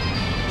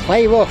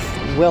 Play Rough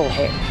will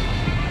hit.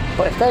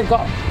 But if they've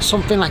got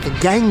something like a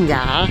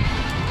Gengar,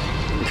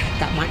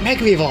 that might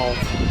Mega Evolve.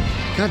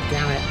 God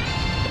damn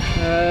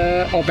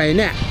it. Or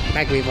Bayonet,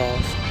 Mega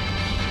Evolve.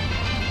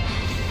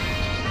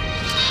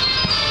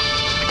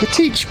 I could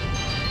teach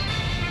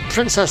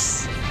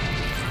Princess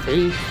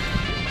Thief.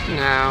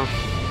 No.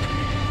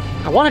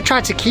 I want to try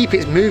to keep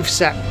its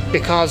moveset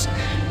because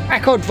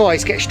Echoed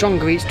Voice gets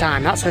stronger each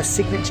time. That's her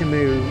signature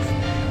move.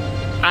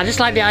 I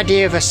just like the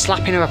idea of her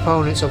slapping her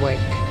opponents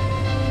awake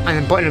and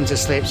then putting them to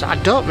sleep. So I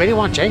don't really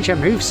want to change her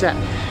moveset.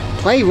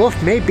 Play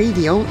Rough may be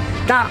the only...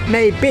 That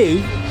may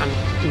be,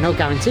 and no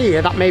guarantee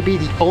here, that may be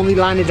the only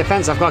line of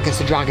defense I've got against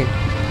the dragon.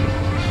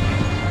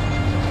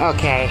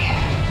 Okay.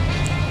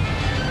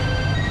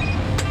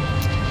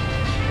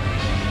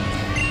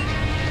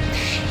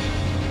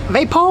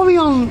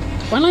 Vaporeon,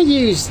 when I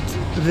used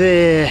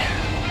the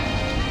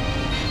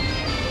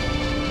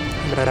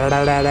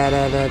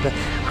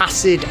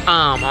acid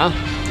armor,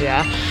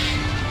 yeah,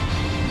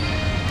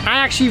 I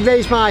actually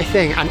raised my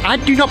thing, and I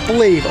do not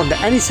believe under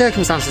any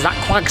circumstances that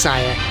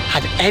Quagsire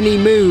had any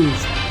move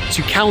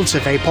to counter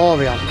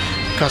Vaporeon,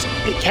 because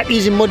it kept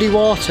using Muddy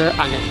Water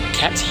and it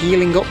kept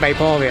healing up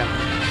Vaporeon.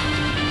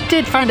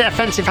 Did find it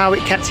offensive how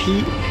it kept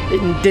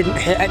it didn't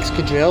hit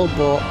Excadrill,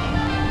 but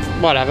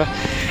whatever.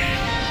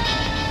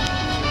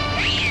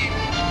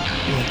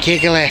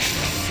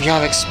 Gigalith,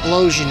 your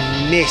explosion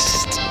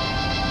missed.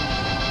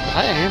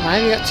 Why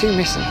have you got two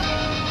missing?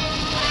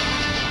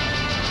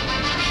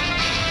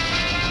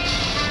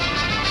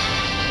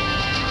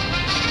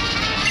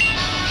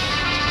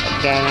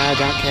 Okay, no, I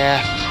don't care.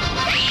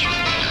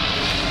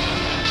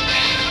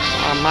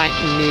 I might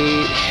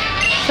need...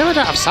 I feel I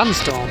don't have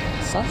Sandstorm.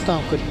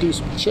 Sandstorm could do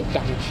some chip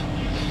damage.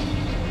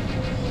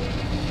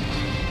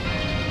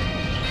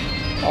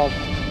 Oh.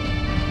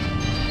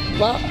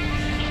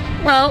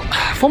 Well,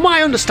 from what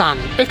I understand,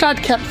 if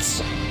I'd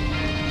kept...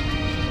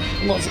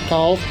 What's it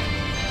called?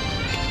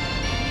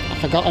 I've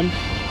forgotten.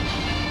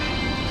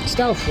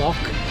 Stealth Rock.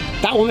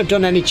 That wouldn't have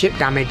done any chip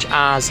damage,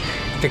 as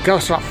the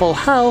ghosts are at full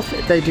health,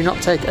 they do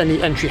not take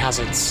any entry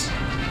hazards.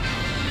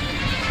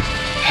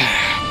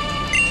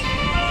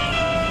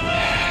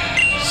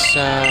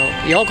 So,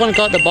 you're going to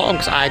go at the bottom,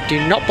 because I do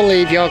not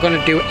believe you're going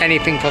to do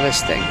anything for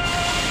this thing.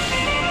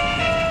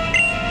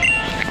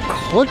 I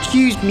could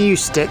use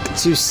Mewstick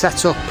to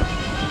set up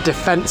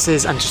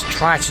defences and just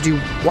try to do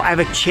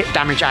whatever chip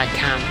damage I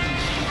can.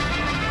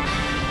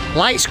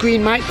 Light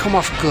Screen might come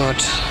off good.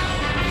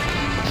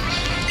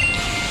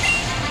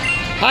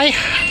 Hi,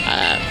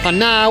 for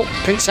now,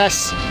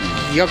 Princess,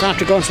 you're going to have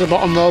to go into the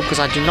bottom row because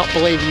I do not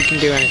believe you can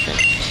do anything.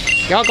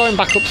 You're going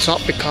back up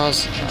top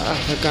because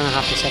we're going to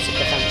have to set up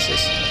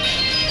defences.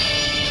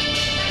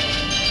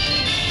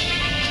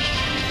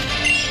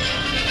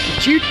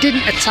 If you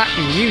didn't attack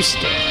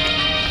Mewstick,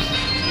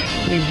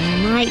 we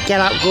might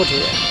get out good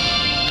here.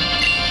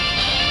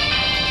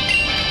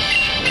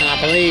 And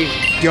I believe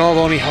your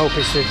only hope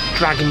is to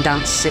Dragon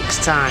Dance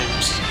 6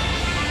 times.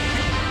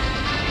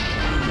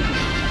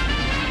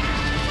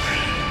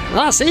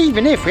 That's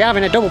even if we're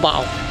having a double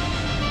battle.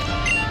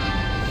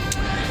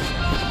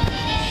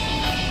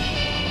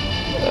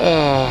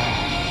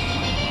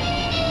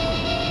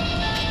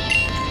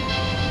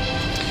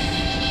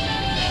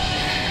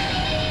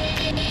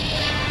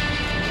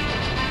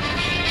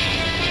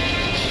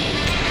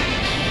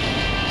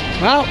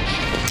 Well,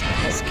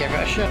 let's give it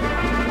a shot.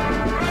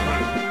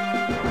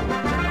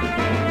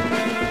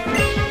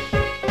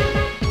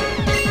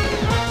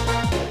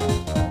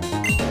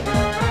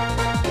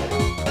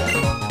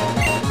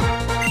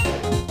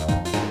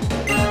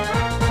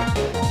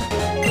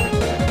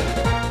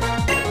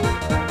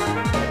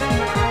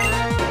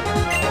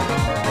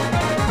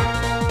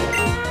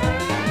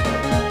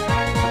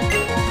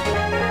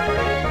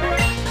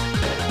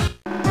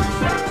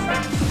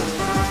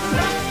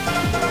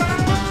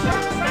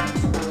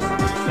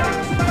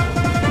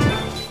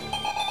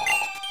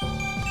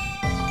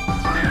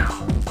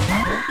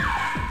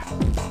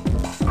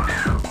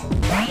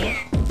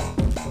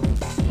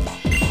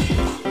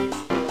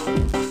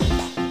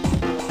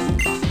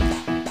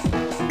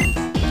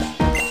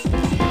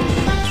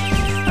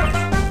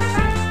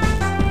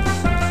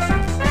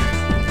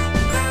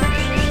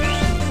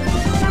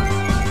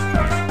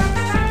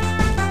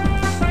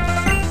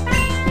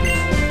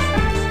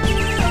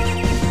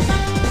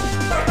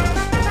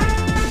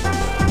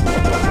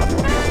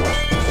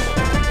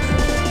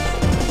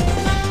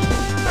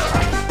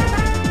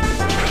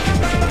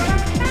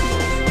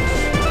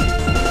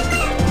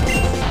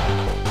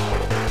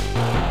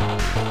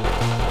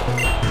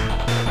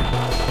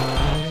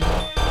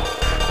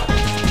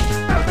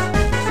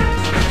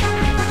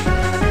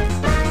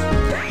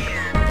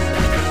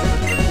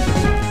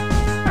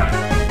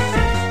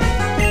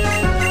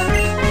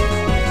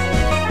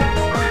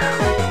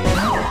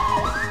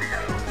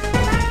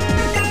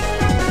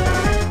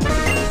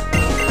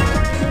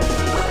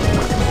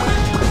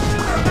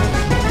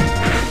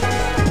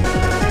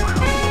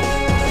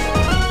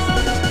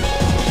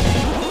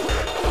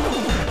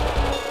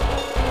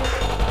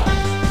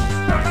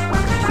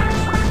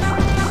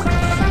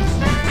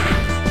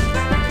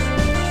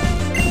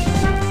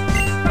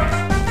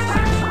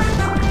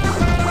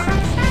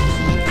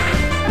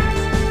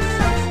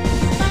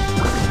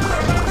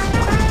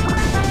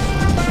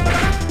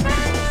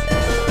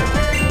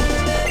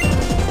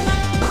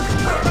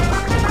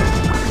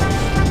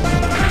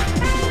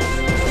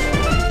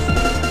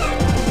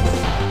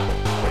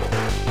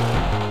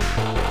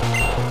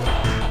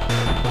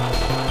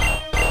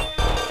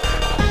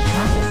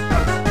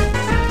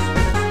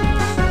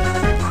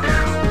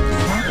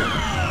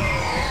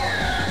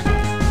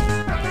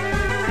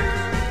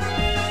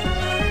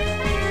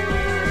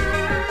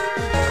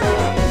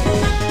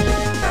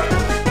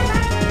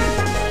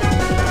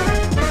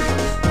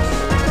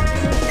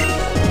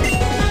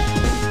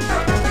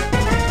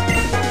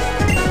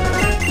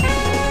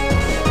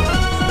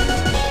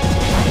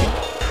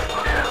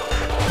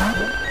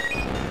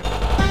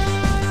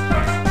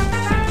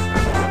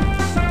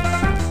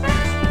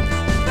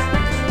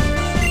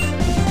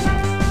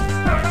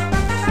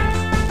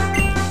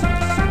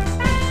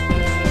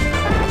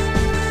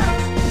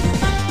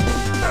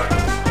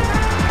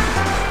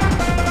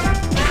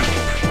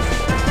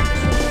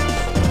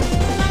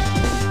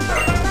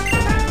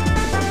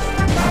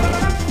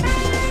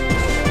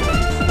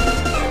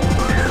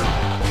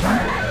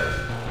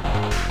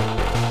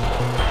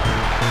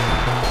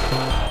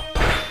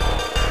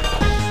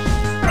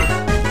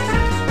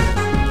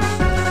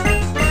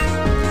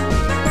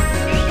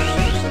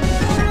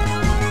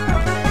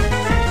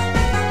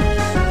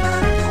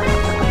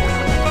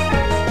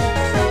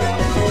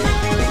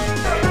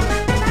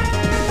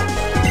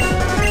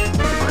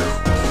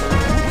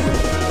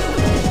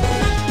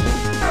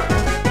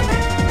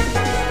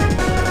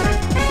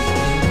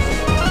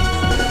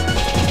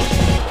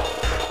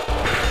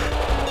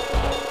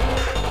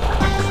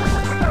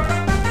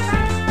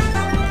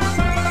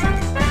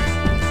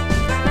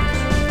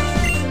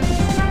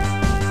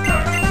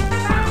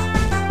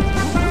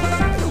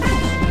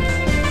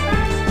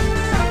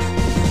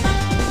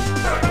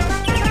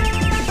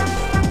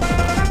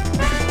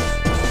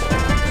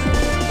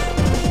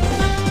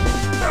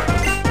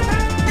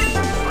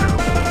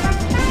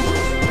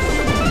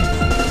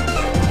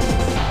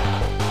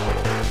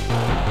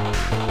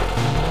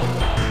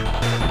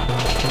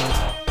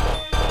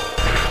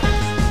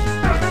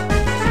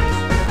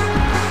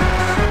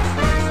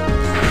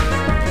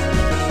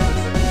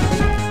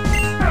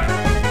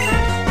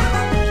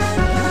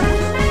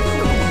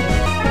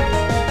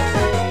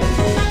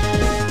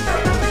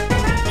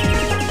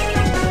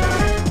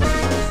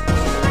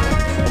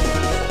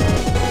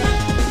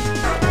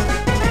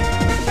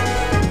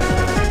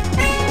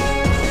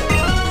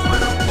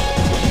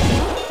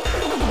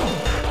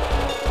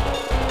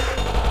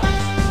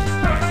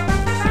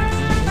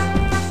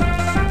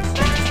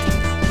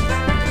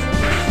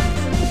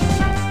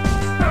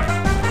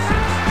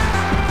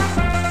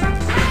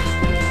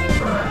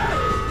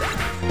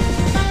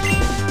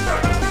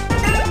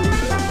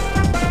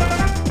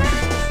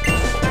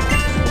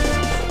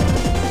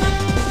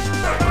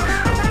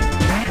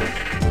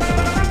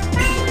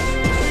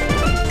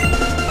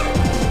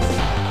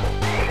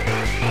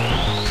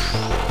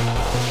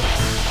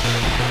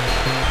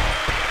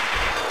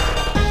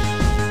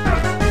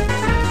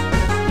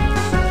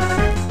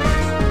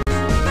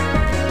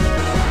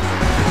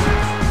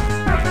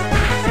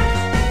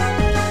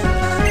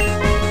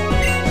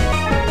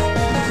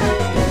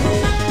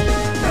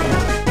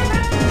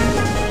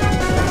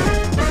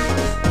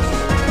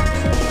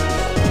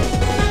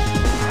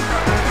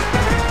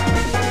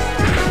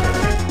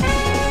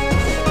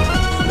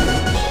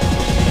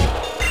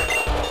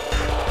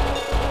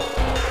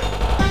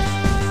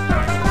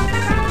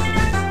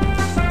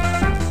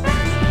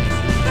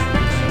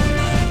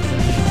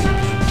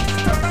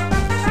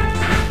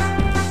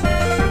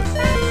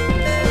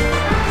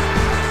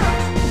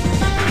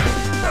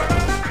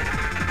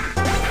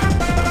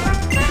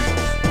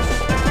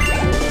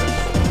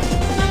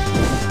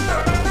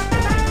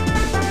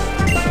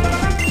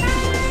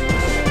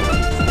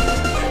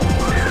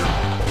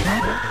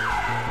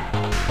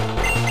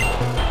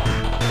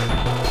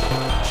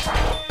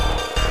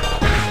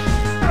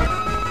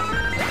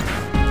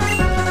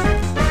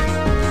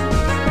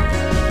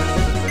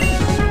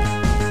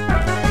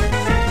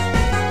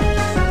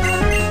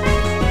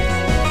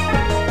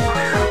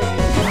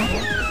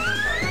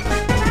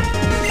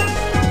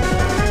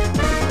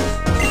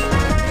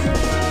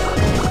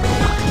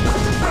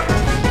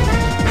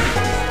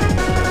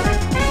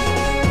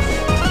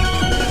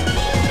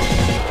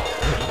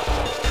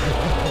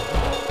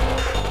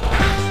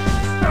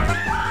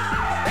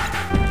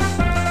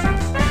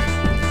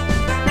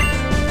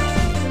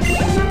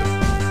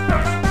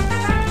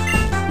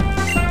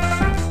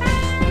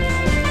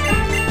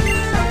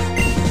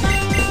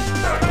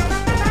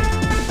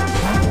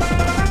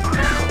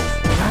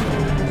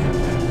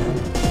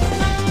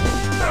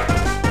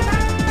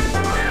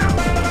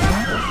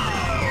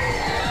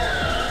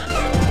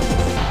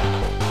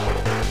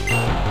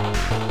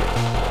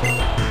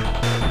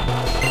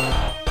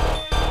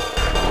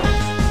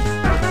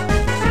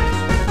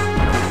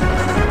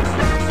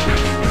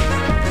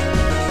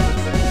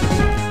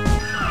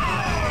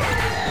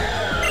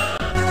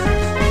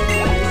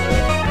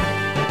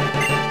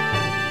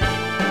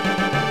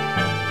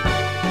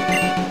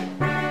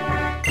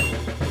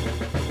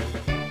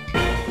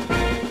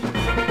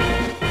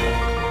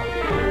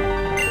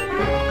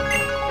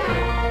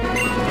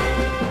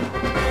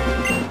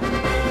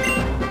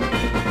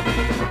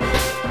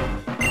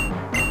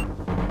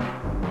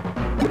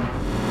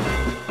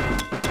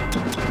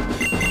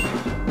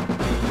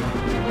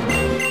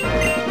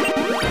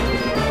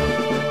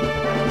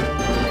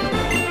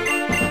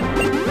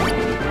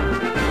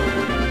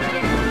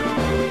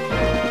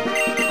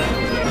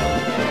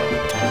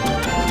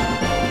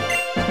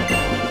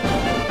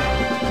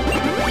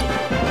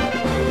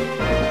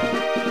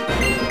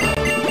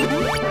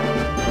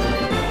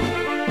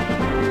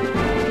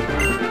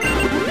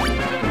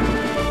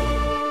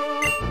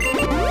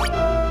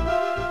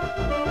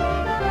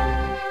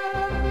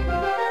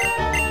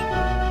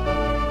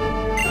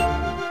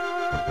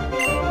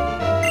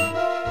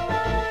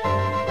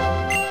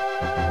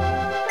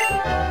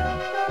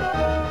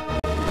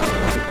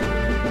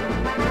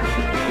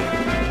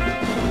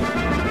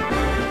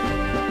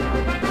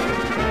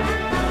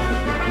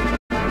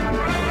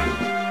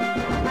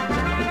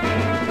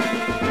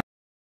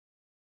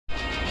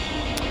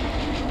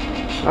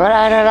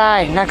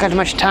 Alright, not got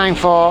much time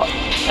for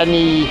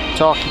any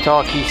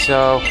talky,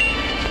 so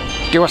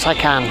do what I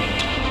can.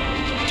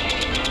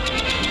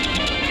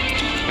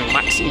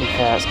 Max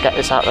ether, let's get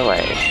this out of the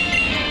way.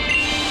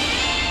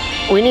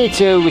 We need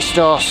to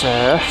restore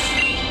Surf,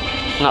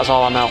 and that's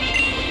all I know.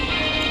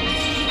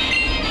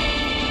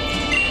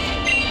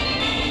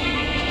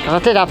 Because I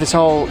did have this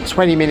whole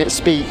 20-minute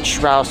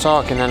speech where I was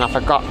talking, and I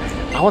forgot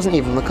I wasn't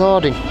even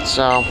recording,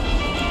 so.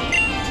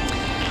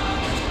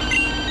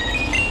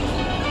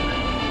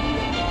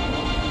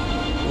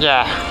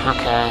 Yeah,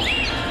 okay.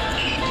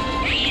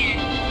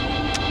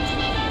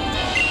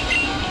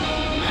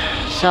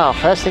 So,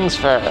 first things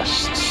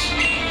first.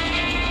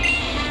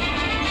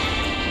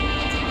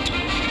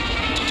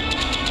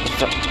 Is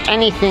there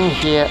anything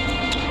here?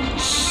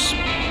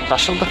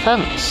 Special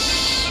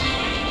defense.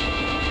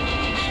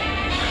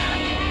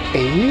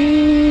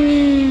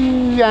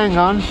 Ooh, hang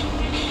on.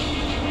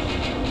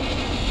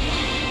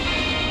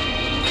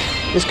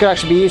 This could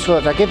actually be useful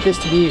if I give this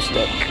to the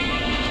U-stick.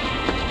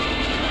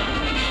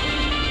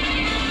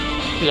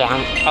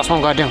 Yeah, that's what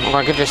I'm going to do. I'm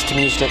going to give this to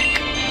the U-stick.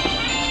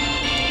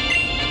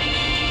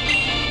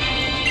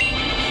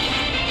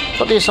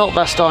 Put the assault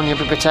vest on, you'll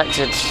be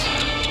protected.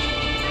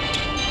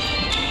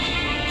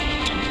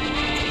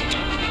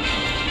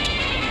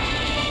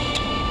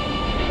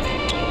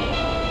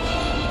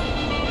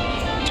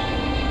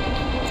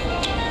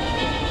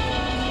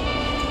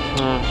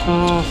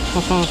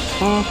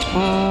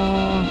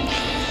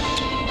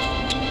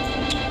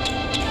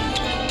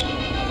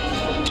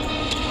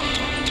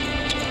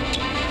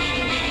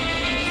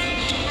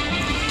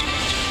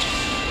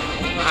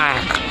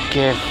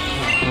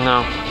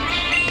 No.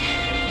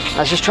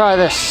 Let's just try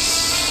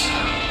this.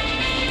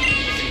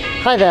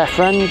 Hi there,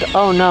 friend.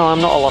 Oh no, I'm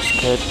not a lost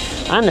kid.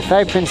 I'm the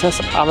fairy princess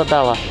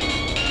Arabella.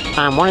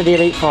 I'm one of the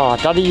Elite Four.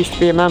 Daddy used to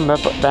be a member,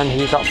 but then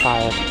he got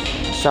fired.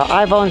 So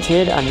I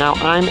volunteered, and now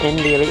I'm in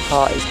the Elite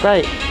Four. It's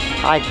great.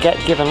 I get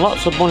given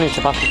lots of money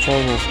to battle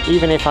trainers,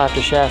 even if I have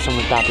to share some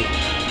with Daddy.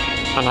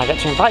 And I get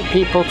to invite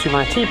people to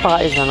my tea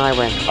parties when I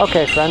win.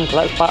 Okay, friend,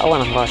 let's battle,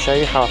 and I'm going to show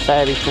you how a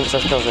fairy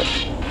princess does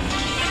it.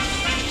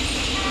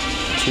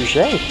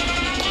 Touché.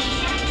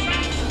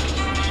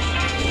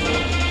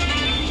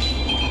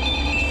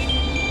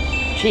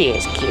 She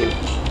is cute.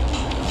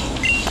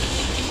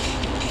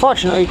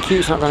 Fortunately,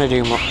 cute's not going to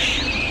do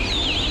much.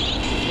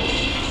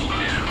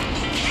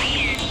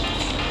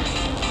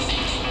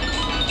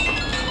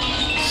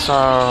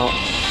 So...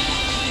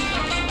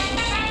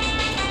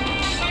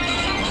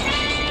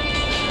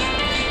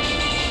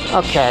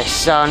 okay,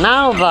 so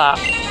now that...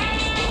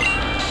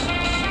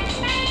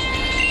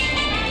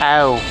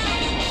 oh.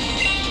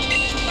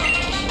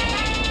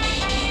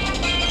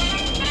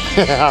 I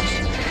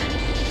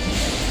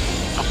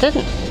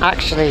didn't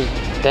actually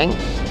think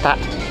that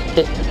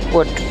it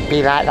would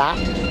be like that.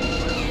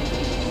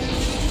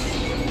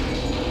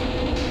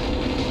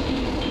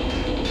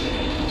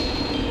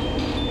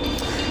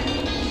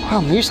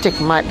 Well, Mystic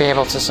might be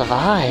able to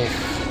survive.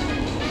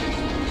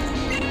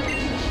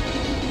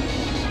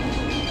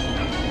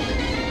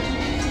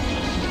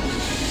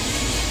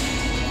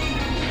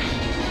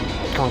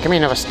 Come on, give me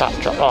another stat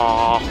drop.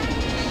 Aww.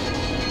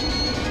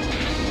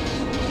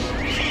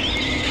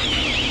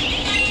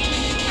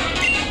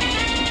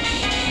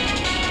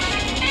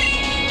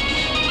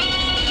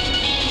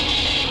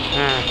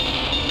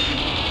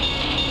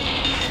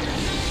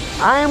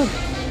 I'm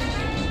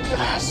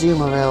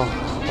Zoomerville.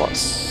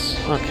 What's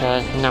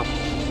okay? No.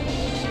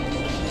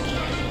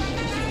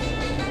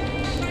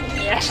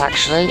 Yes,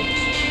 actually.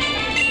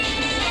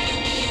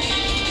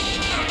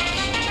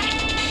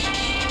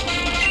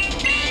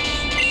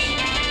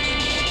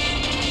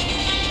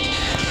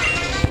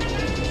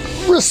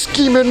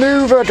 Risky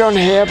maneuver done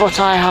here, but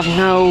I have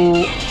no.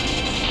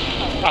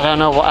 I don't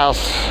know what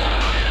else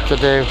to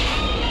do.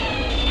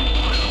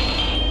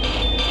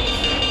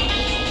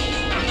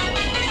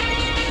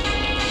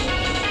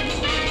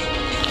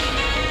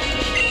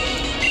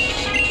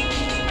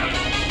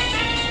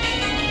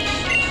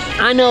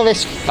 I know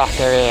this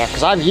fucker here,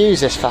 because I've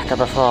used this fucker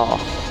before.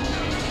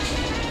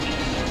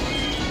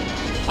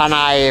 And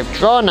I've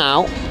drawn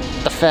out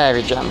the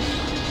fairy gem.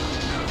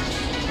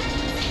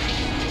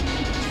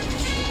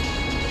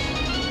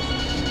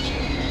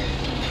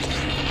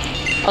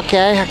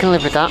 Okay, I can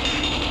live with that.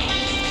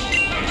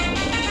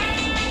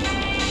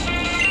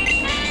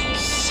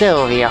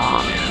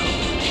 Sylveon.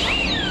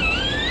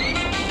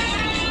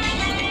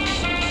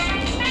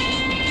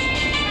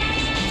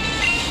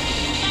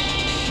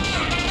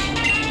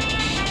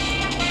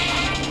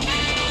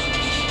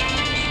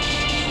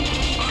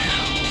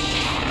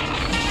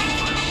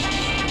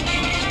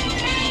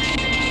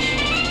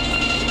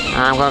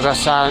 I'm gonna go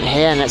silent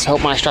here and let's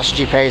hope my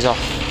strategy pays off.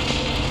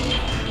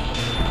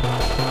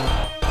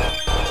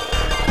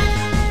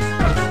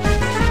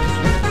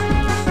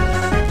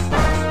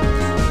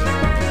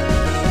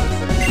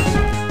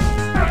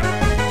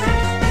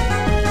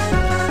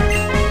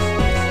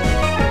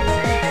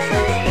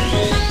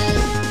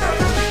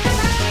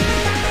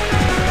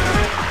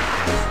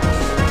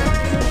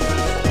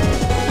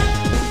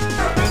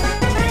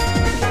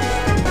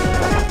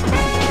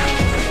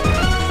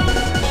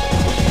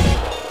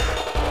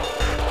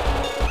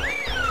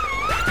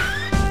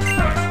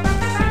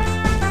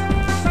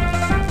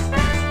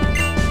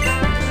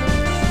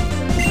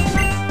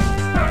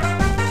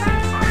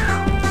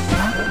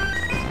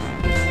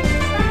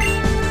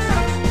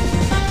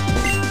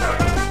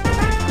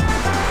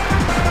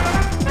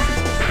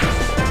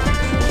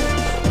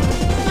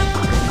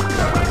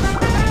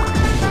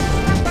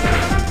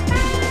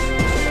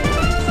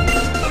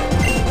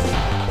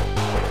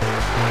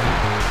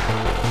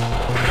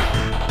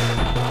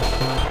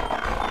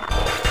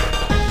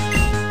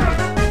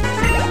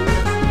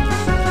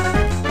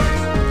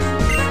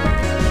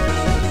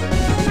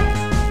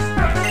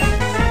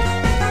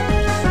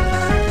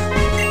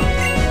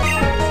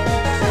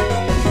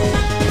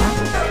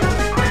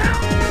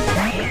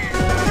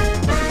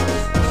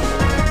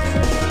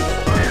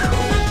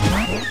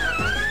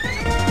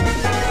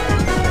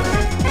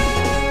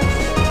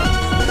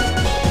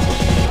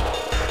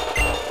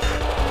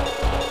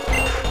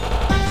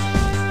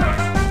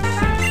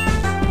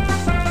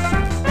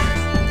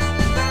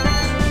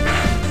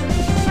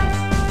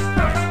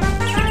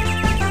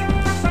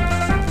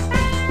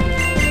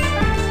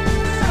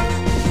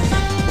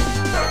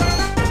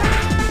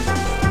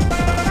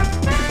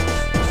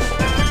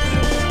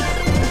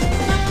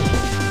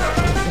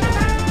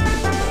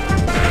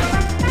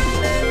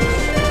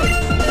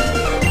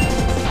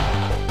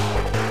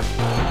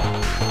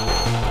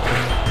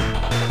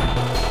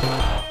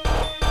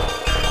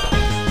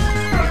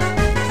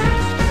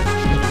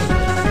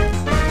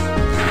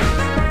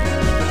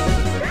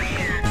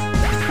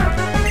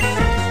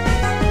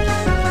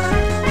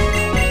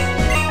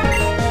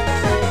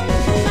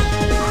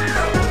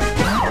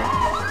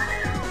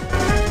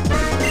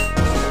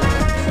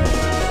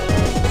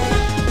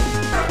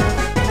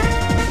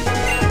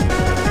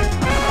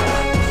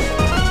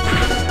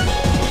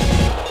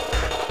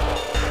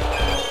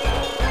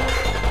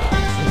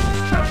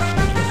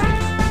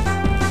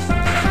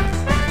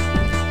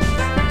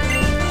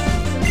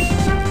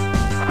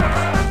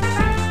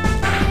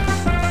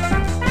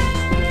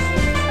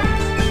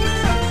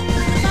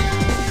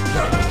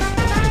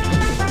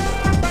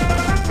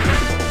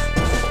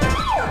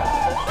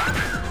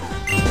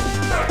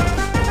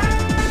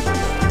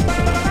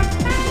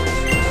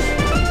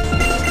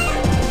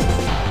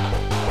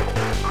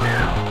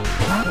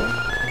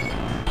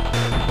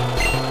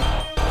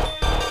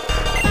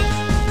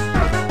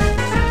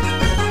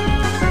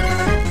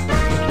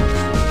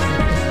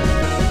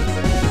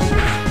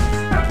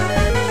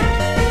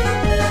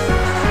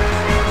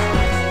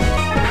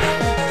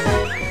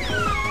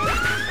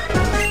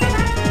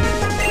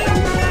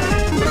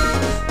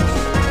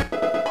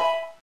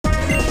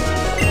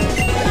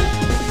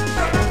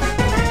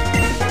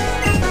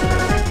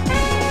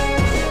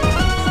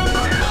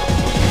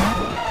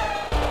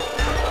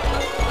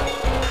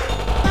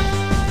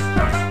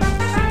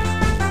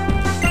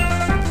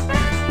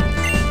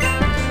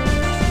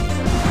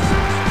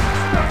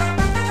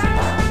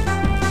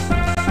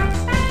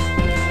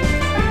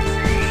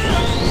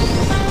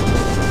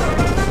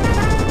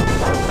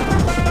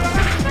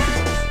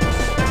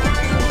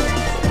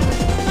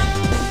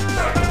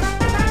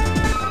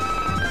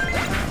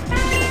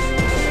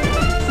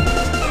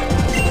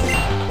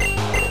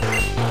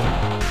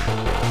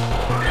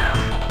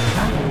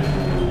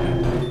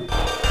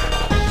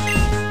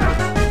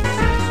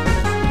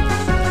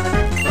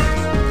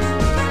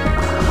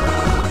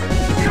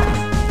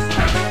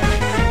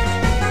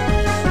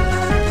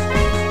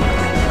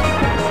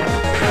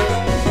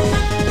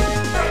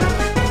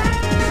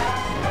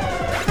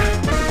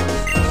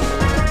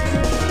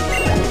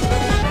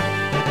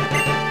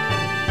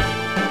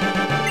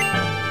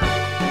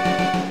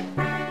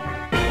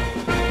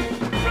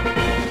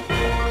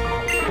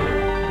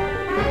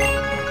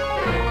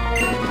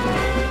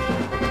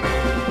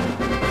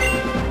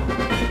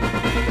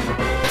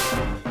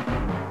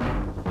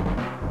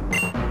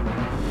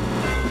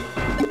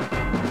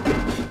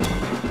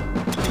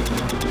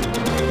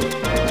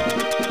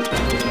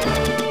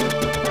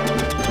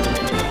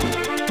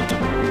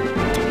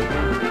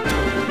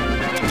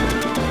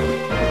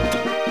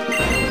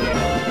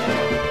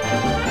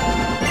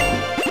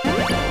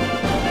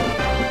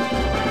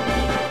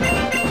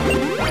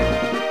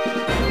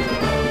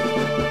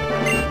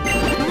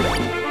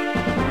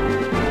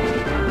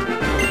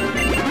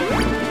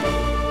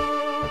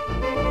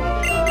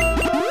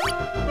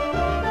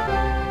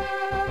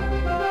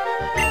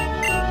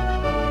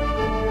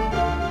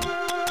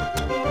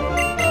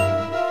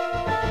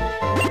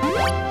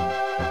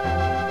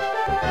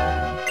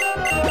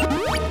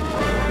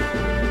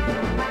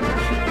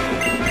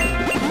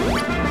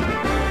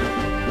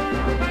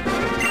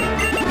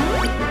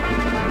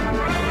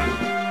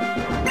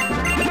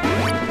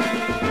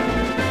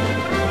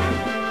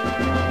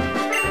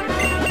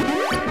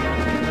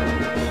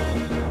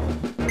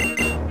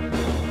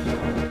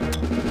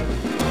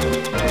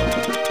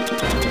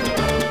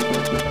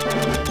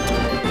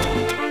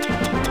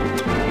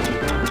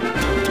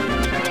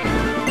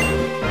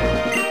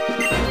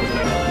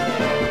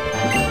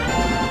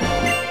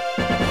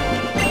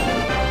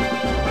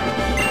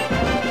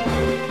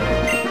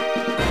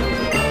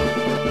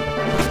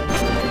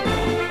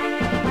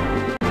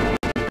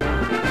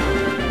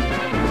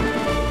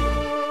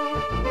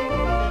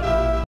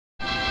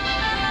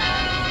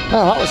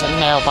 Well, that was a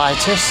nail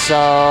biter,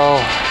 so...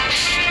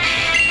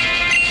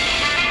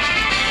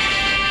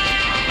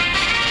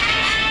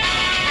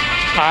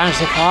 I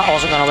honestly thought I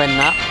wasn't going to win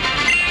that.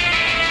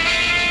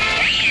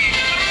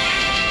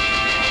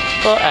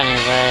 But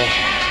anyway...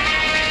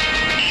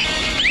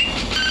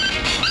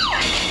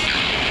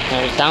 It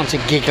was down to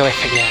Gigglyff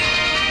again.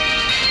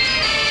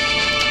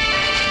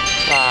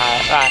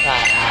 Right.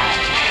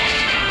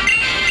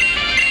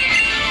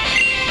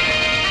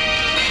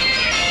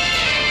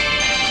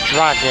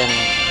 Dragon.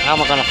 How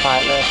am I going to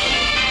fight this?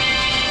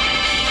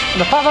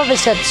 The fact that they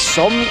said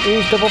some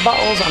use double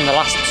battles and the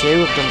last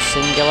two have done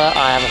singular,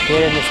 I have a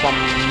feeling this one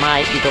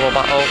might be double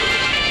battle.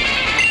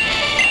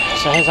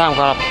 So here's how I'm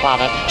going to plan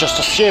it, just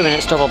assuming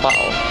it's double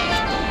battle.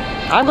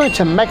 I'm going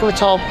to Mega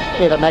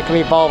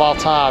Evolve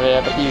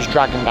Altaria but use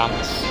Dragon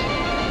Dance.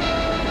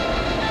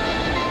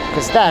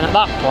 Because then at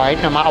that point,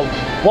 no matter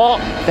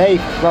what they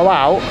throw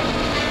out,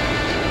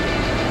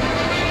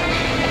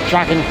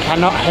 Dragon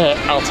cannot hit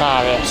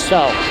Altaria.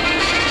 So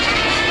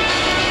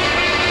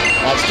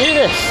let's do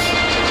this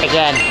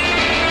again.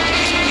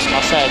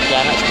 I'll say it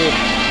again.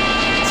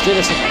 Let's do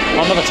this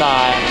another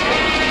time.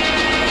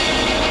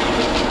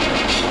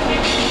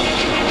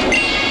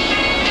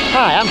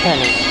 Hi, I'm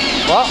Penny.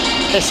 What?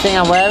 This thing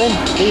I'm wearing?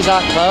 These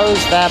aren't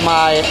clothes. They're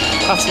my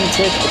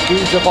patented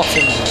Gouda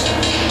bottoms.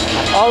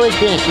 I've always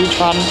been a huge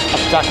fan of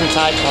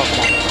Dragon-type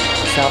Pokemon,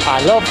 so I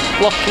love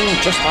looking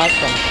just like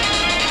them.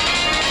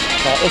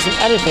 There isn't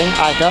anything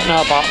I don't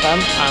know about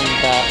them, and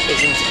there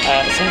isn't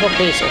a single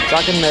piece of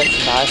dragon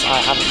merchandise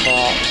I haven't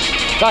bought.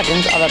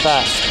 Dragons are the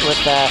best,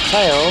 with their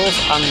tails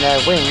and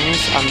their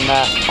wings and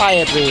their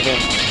fire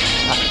breathing.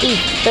 A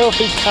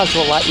filthy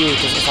casual like you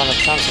doesn't stand a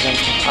chance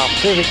against me. I'll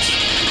prove it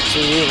to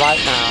you right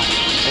now.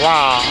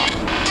 Rah!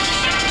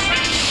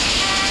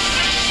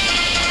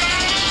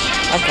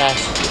 Okay,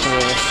 we can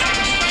do this.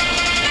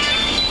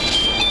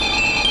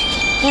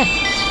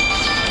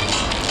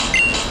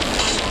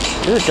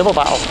 Ooh, double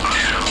battle.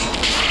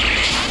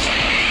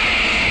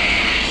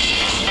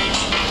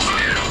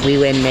 We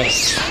win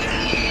this.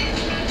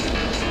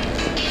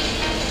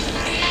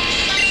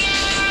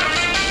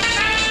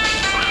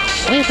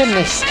 We win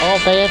this all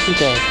day, every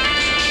day.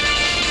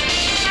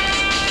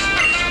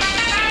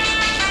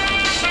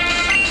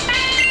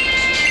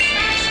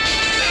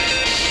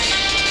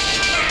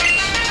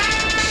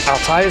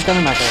 Altaria's going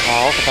to Mega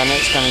Evolve, but then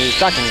it's going to use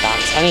Dragon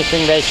Dance.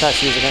 Anything they try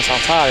to use against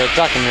Altaria,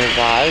 Dragon Move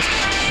wise,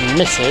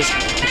 misses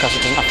because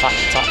it doesn't affect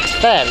attacks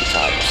Fairy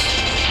types.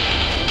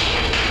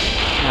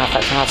 Now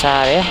affecting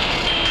Altaria.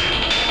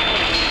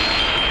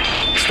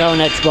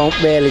 Stone Edge won't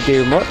really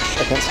do much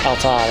against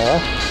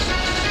Altaria.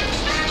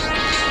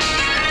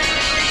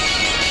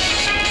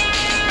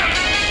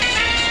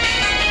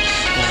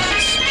 Now,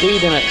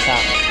 speed and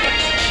attack.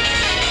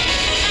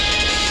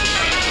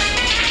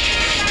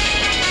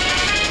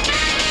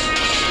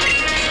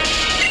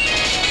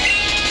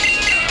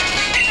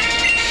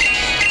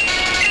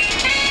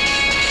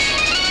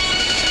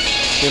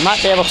 We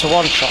might be able to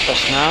one-shot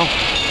this now.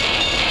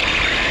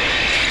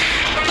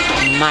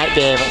 Might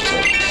be able to.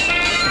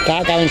 I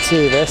can't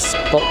guarantee this,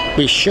 but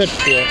we should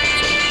be able to.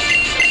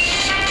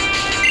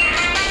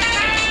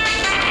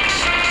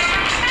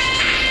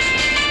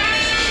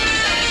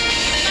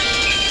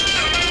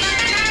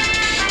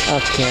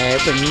 Okay,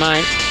 we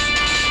might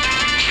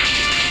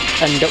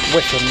end up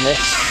whiffing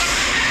this.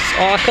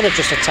 Oh, I could have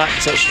just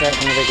attacked it straight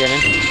from the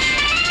beginning.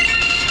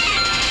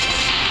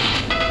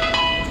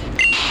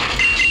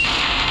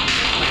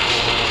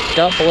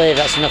 Don't believe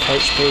that's enough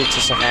HP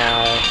to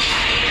survive.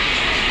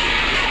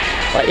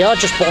 But you're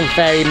just one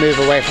fairy move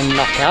away from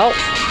knockout.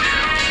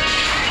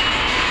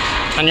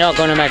 And you're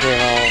going to Mega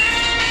Evolve.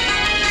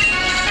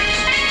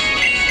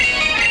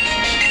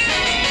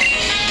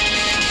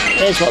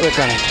 Here's what we're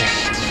going to do.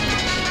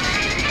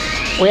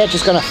 We're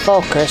just going to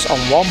focus on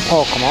one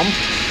Pokemon.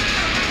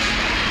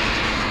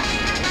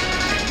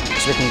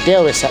 So we can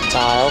deal with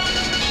Sceptile.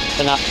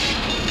 And that.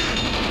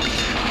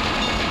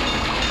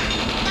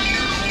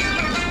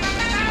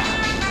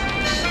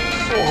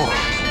 Oh.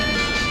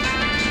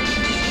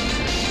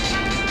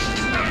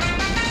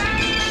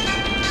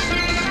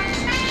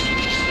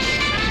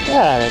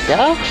 There we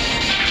go.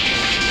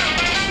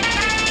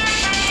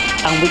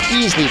 And we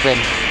easily win.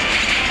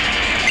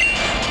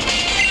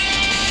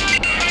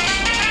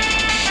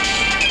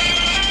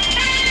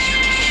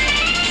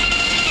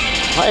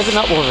 Not even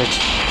that worried.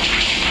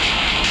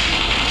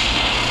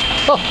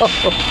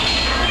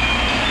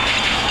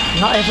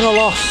 Not even a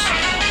loss.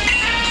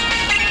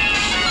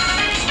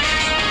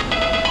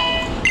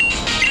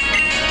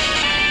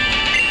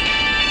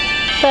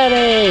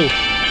 Berry!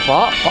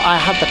 What? But I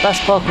had the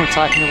best Pokemon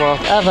type in the world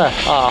ever.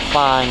 Oh,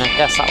 fine. I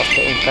guess that was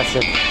pretty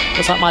impressive.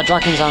 Looks like my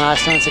dragons are now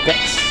starting to get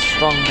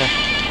stronger.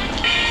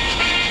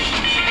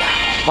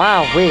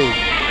 Wow,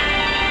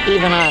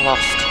 even I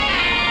lost.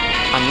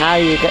 And now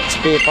you get to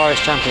be a Boris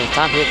champion.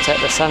 Time for you to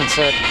take the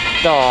centre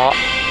door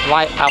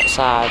right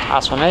outside.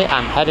 As for me,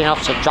 I'm heading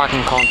off to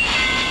Dragon Con.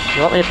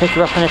 You want me to pick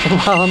you up anything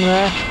while I'm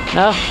there?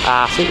 No?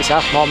 Ah, suit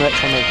yourself. More merch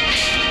from me.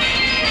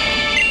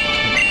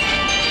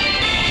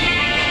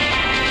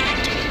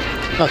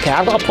 Okay,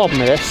 I've got a problem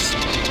with this.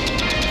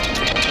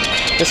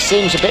 This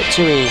seems a bit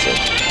too easy.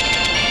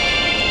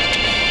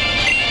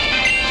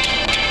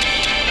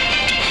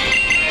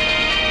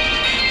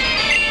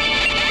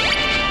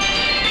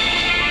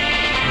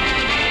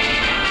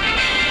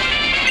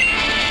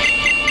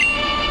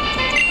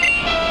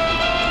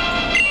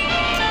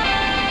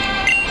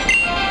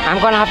 I'm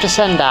going to have to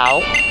send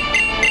out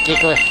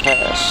Giggly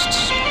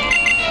first.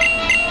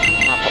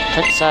 I'll put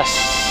Princess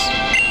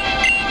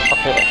up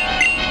here.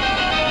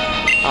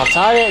 Our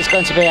target is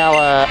going to be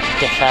our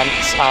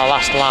defense, our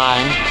last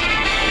line.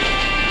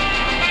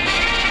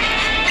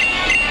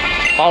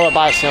 Followed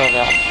by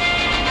Sylvia.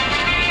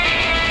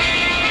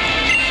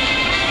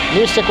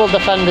 Mystic will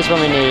defend us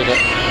when we need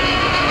it.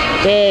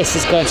 This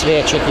is going to be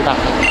a tricky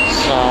battle,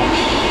 so...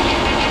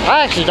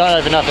 I actually don't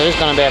even know if it is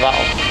going to be a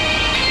battle.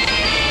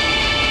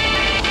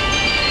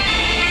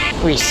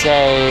 We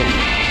save.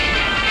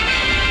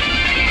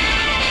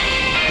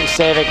 We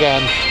save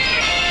again.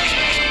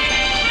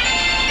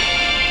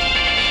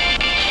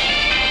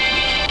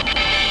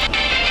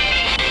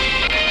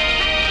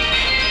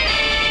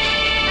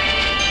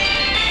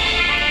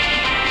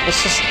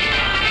 Let's just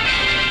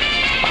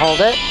hold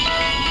it.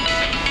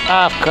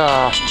 Of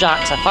course,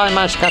 Jax, I finally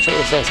managed to catch up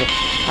with Stacy.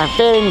 I'm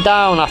feeling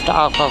down after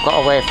alcohol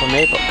got away from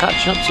me, but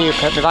catching up to you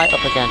put me right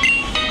up again.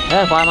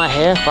 Why am I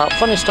here? Well,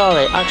 funny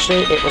story,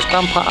 actually it was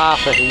Grandpa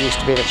Arthur who used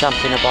to be the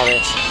champion of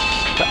Boreas.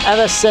 But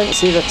ever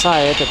since he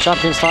retired, the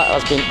champion's title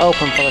has been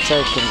open for the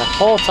taking. The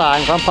whole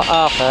time, Grandpa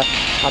Arthur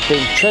had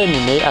been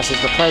training me as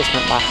his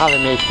replacement by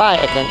having me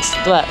fight against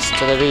threats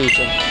to the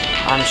region.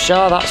 I'm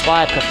sure that's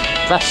why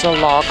Professor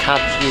Log had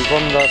you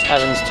run those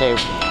errands too.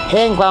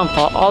 He and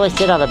Grandpa always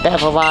did have a bit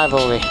of a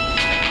rivalry.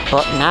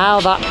 But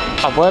now that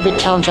a worthy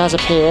challenger has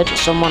appeared,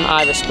 someone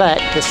I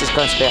respect, this is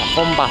going to be a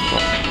fun battle.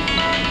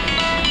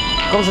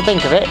 Come to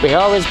think of it, we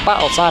always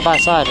battle side by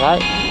side,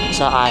 right?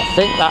 So I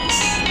think that's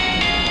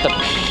the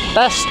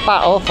best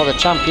battle for the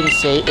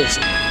championcy is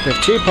with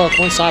two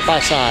Pokemon side by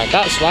side.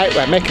 That's right,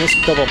 we're making this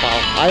a double battle.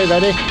 Are you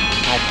ready?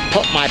 I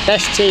put my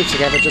best team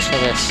together just for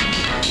this.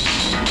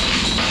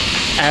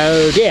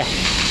 Oh dear.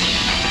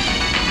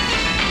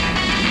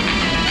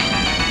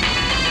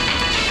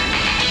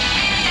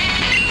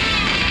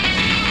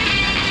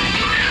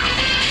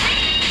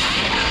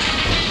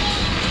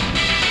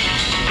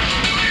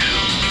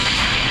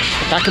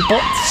 I can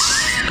put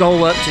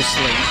Golurk to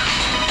sleep.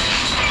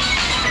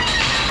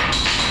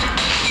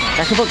 If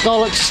I can put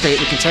Golurk to sleep,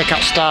 we can take out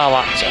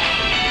Staraptor.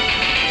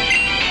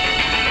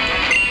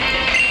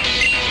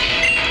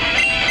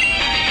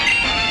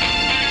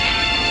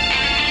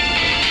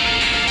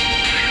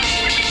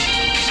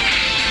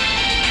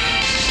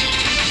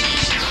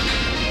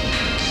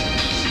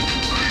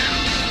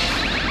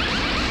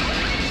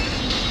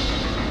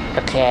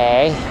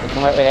 Okay, we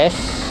can work with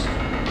this.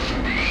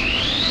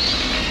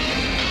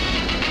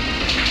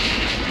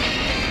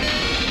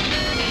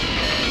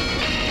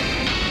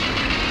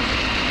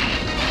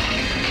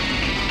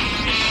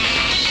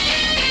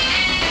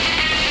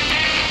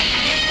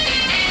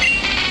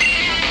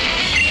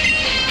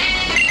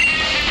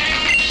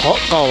 Put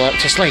Golurk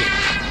to sleep.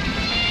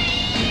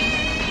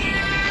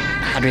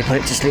 Had we put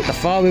it to sleep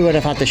before, we would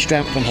have had the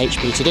strength and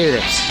HP to do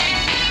this.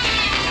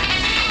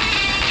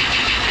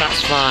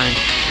 That's fine.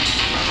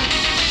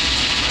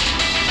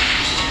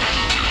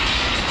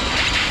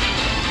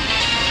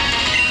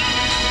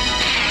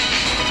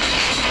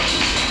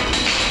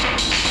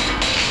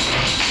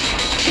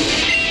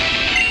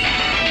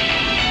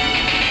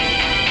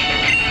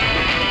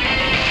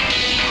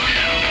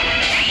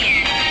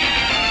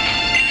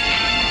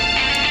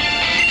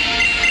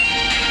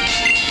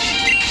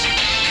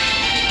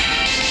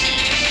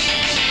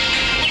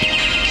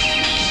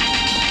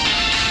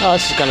 Oh,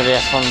 this is going to be a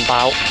fun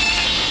bout.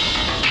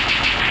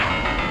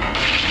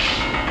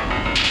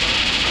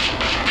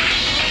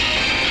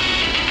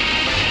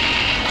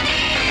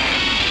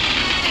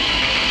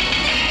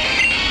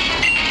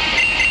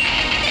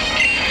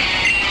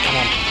 Come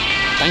on.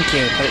 Thank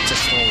you. Put it to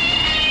sleep.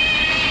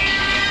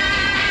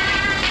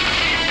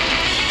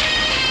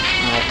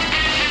 Right.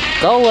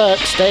 Golurk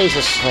stays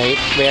asleep.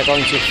 We are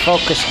going to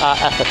focus our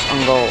efforts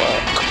on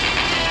Golurk.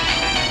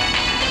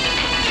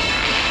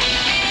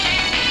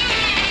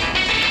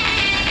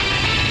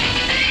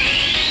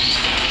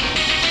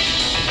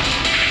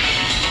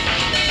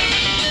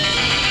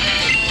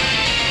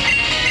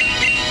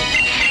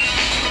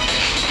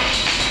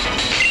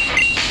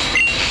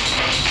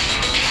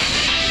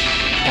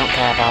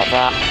 About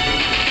that.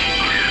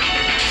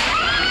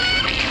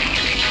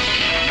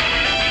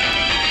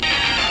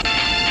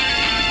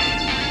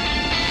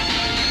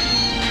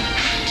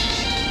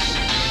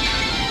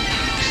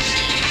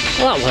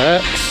 Well, that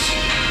works.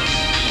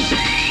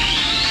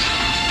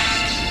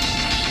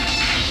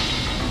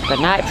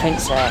 Good night,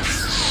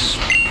 Princess.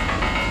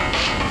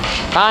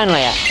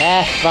 Finally, a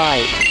fair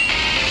fight.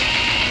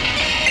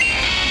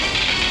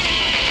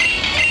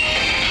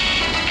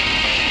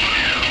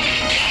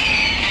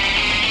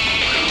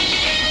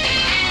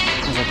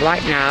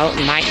 Right now,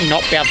 it might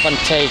not be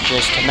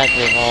advantageous to Mega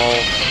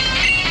Evolve.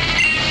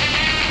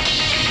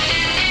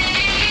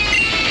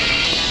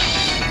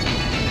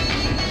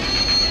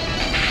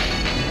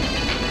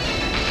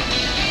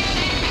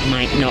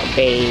 might not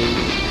be...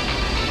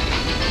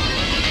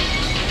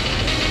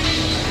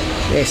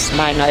 This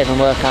might not even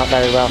work out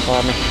very well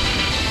for me.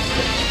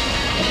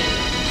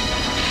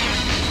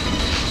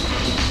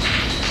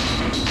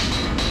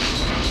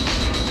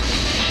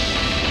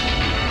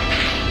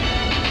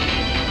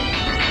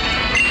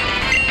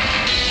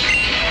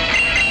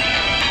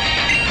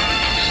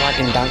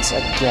 Dragon dance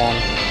again.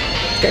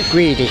 Let's get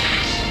greedy.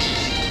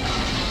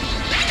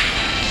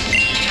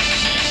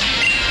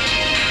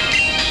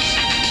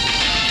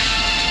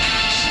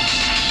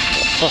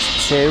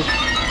 +2.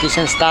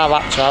 Decent star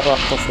raptor, I've got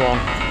 +1.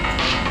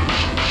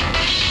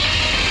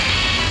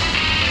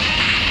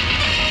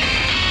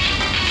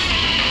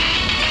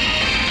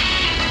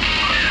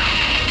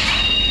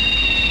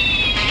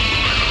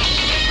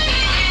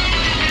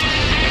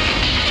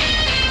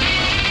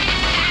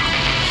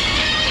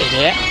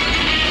 Idiot.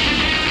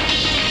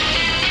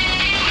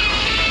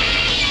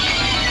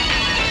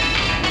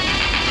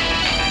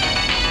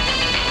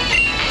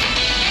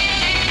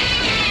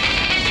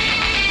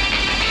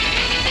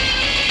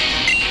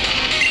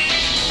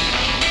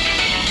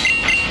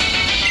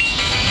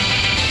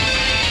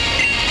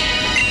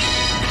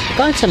 I'm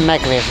going to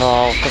Mega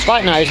Evolve, because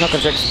right now he's not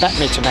going to expect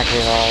me to Mega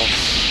Evolve.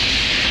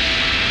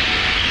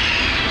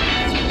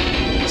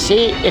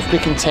 See if we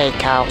can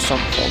take out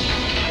something.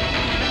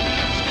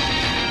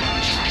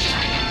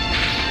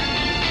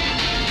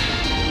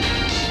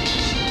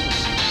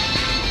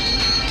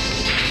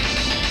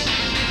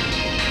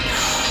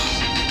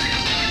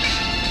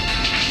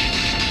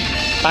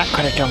 That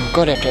could have done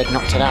good if they'd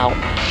knocked it out.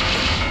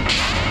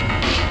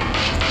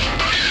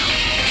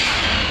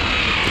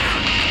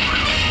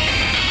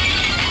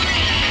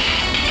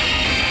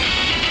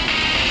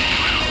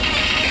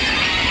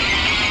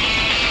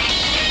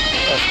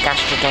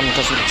 Gastrodon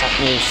doesn't attack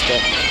me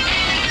stick,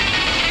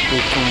 we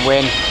can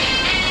win.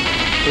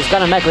 He's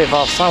gonna Mega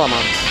Evolve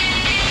Salamence.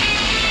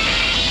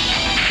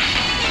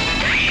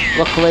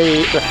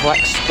 Luckily,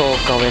 Reflect's still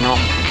going up.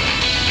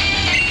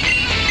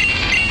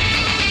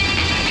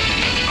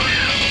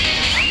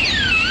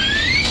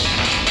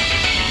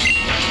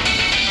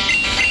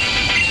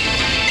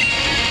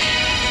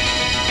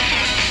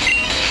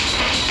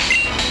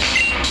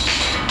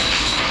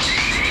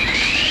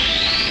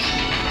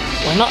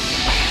 We're not...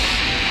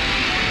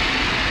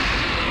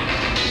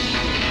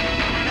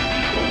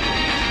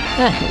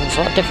 It's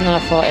a lot different than I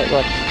thought it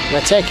would.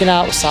 We're taking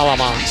out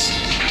Salamence.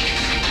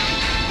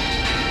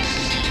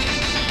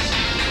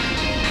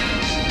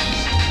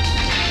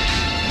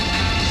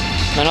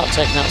 We're not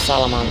taking out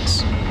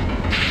Salamence.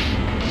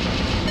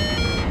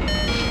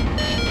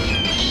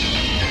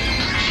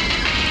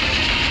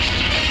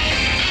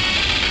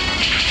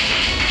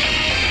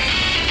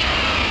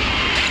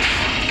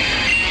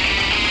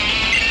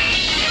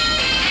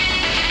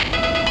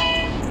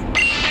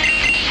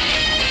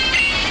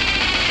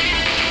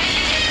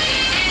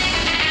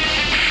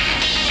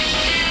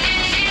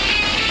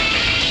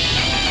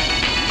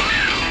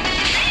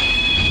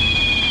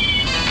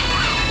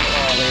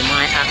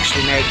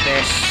 Actually make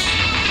this,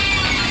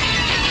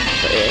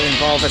 but it'll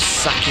involve us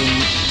sacking.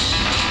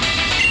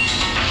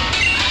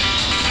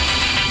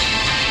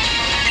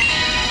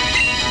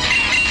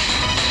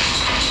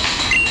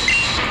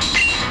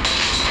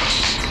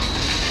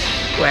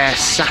 We're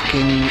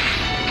sacking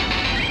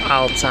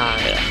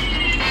Altair.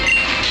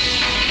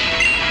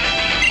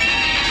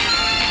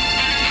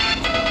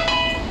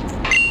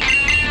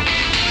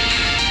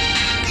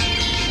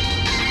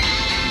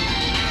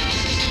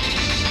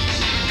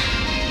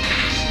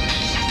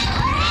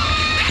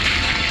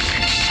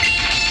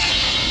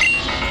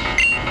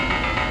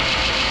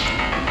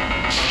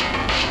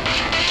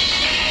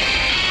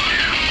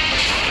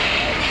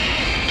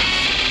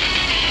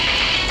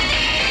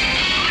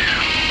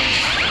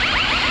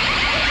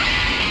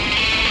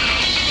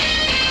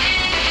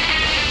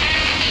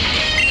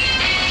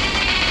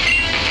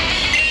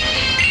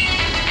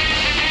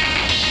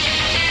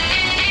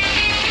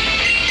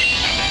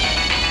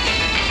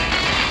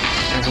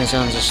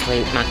 Magnezone's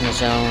asleep.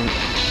 Magnezone,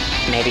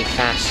 maybe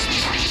fast.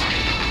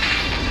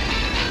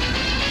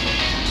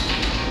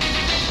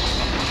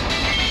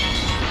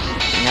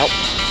 Nope.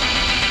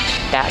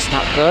 That's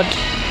not good.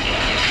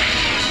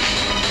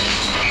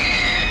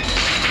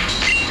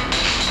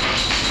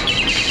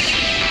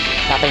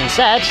 That being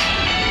said,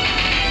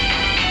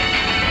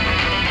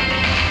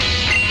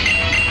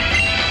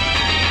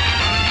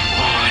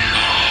 oh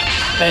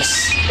no, this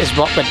is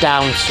what we're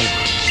down to.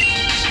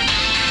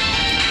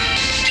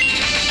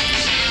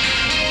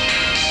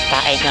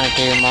 That ain't gonna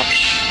do much.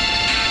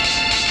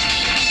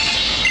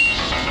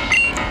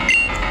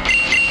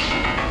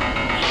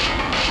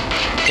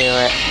 Do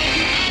it.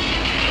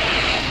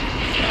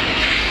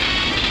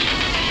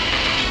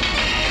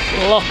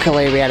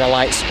 Luckily we had a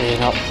light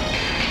screen up.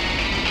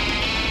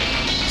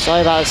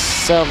 Sorry about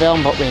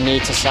Sylveon, but we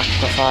need to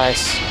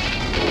sacrifice.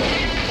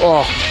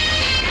 Oh.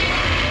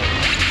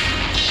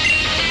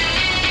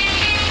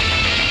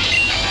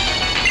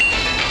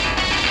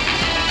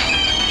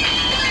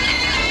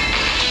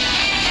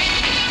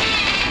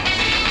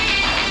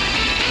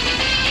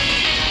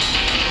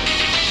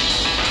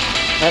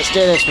 Let's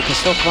do this, we can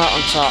still come out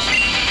on top.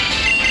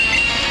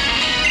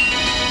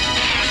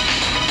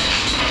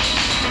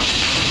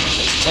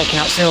 It's taking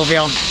out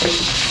Sylveon.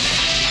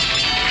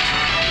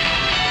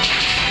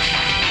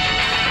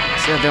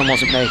 Sylveon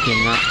wasn't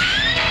making that.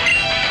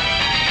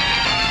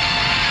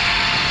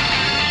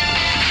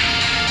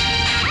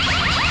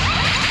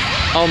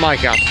 Oh my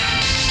god.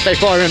 They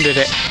 400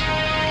 it.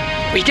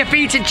 We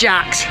defeated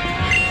Jax!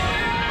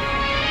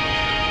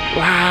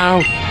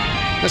 Wow!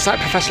 Looks like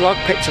Professor Log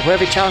picked a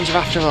worthy challenger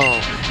after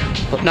all.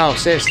 But no,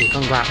 seriously,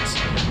 congrats.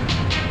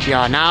 You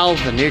are now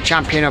the new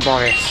champion of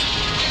Boris.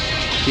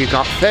 You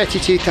got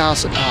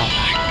 32,000. Oh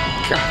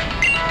my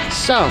god.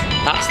 So,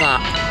 that's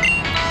that.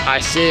 I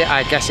see,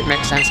 I guess it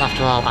makes sense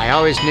after all. I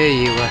always knew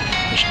you were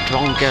the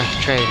stronger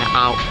trainer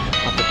out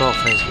of the both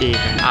of us,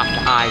 even after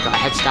I got a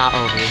head start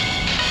over you.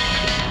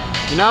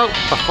 You know,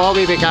 before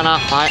we began our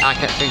fight, I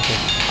kept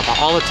thinking about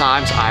all the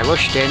times I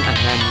rushed in and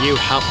then you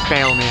helped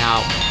bail me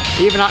out.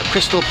 Even at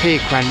Crystal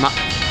Peak when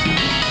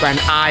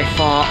I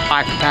thought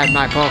I prepared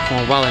my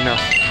Pokemon well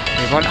enough,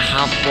 we wouldn't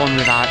have won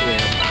without you.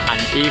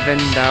 And even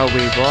though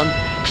we won,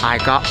 I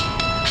got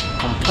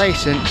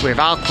complacent with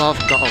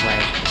Alclove got away.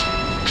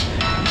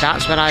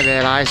 That's when I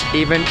realised,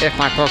 even if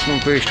my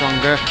Pokemon grew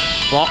stronger,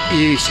 what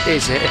use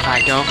is it if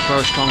I don't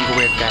grow stronger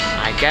with them?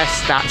 I guess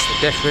that's the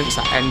difference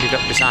that ended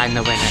up deciding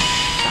the winner.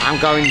 So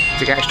I'm going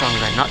to get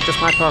stronger, not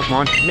just my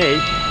Pokemon, me,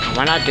 and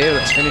when I do,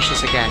 let's finish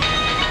this again.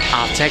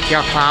 I'll take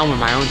your crown with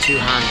my own two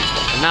hands,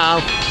 but for now,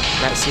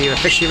 let's see you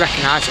officially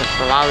recognise as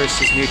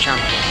Polaris' new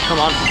champion. Come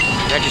on,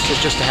 the register's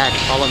just ahead,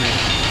 follow me.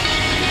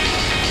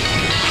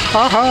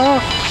 Haha!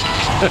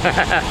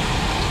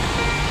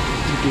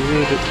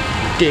 You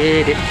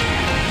did it.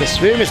 This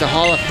room is the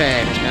Hall of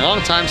Fame. It's been a long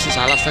time since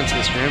I last entered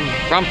this room.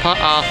 Grandpa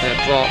Arthur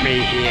brought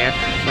me here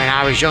when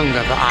I was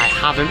younger, but I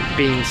haven't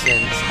been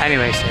since.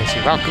 Anyway,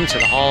 Stacy, welcome to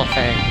the Hall of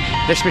Fame.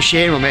 This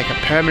machine will make a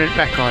permanent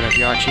record of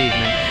your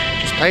achievement.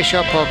 Just place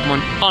your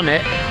Pokemon on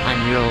it and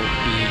you'll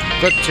be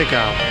good to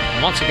go.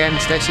 And once again,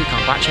 Stacy,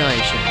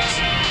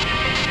 congratulations.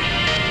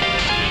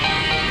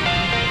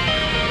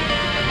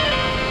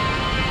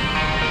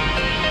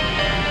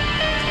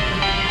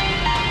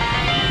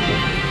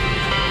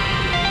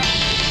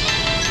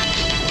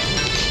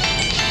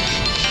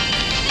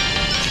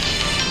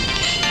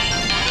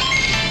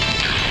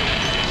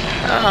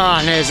 Ah,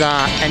 and here's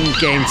our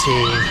endgame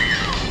team.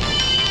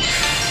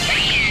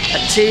 A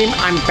team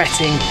I'm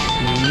betting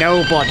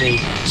nobody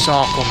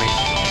saw coming.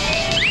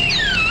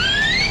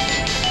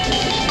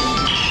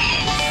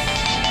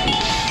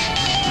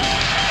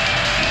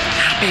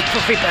 Big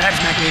fluffy birds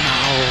make me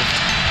involved.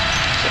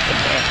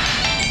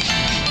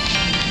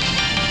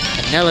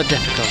 Vanilla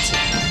difficulty.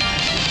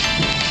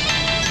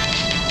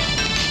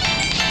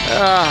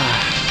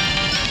 Ah.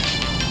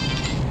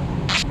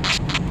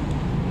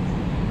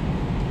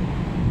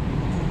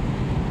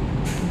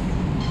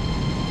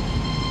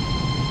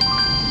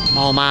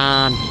 Oh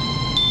man.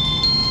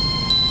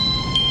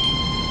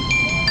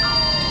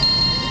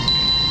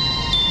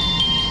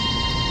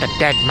 The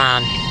dead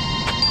man.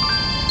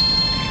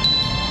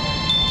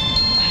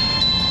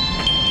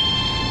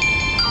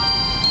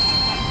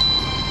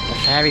 The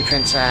fairy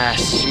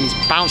princess. She's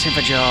bouncing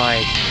for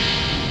joy.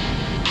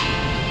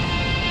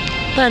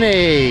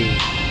 Penny.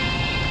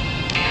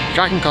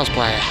 Dragon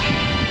cosplayer.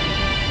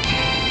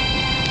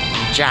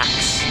 And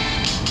Jax.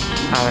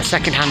 Our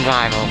second-hand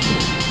rival.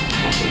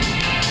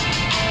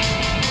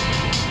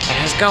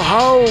 Let's go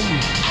home!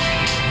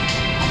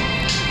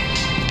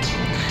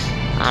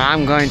 And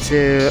I'm going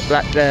to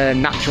let the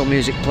natural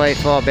music play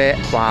for a bit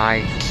while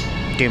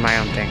I do my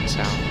own thing,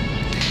 so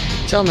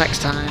till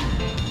next time.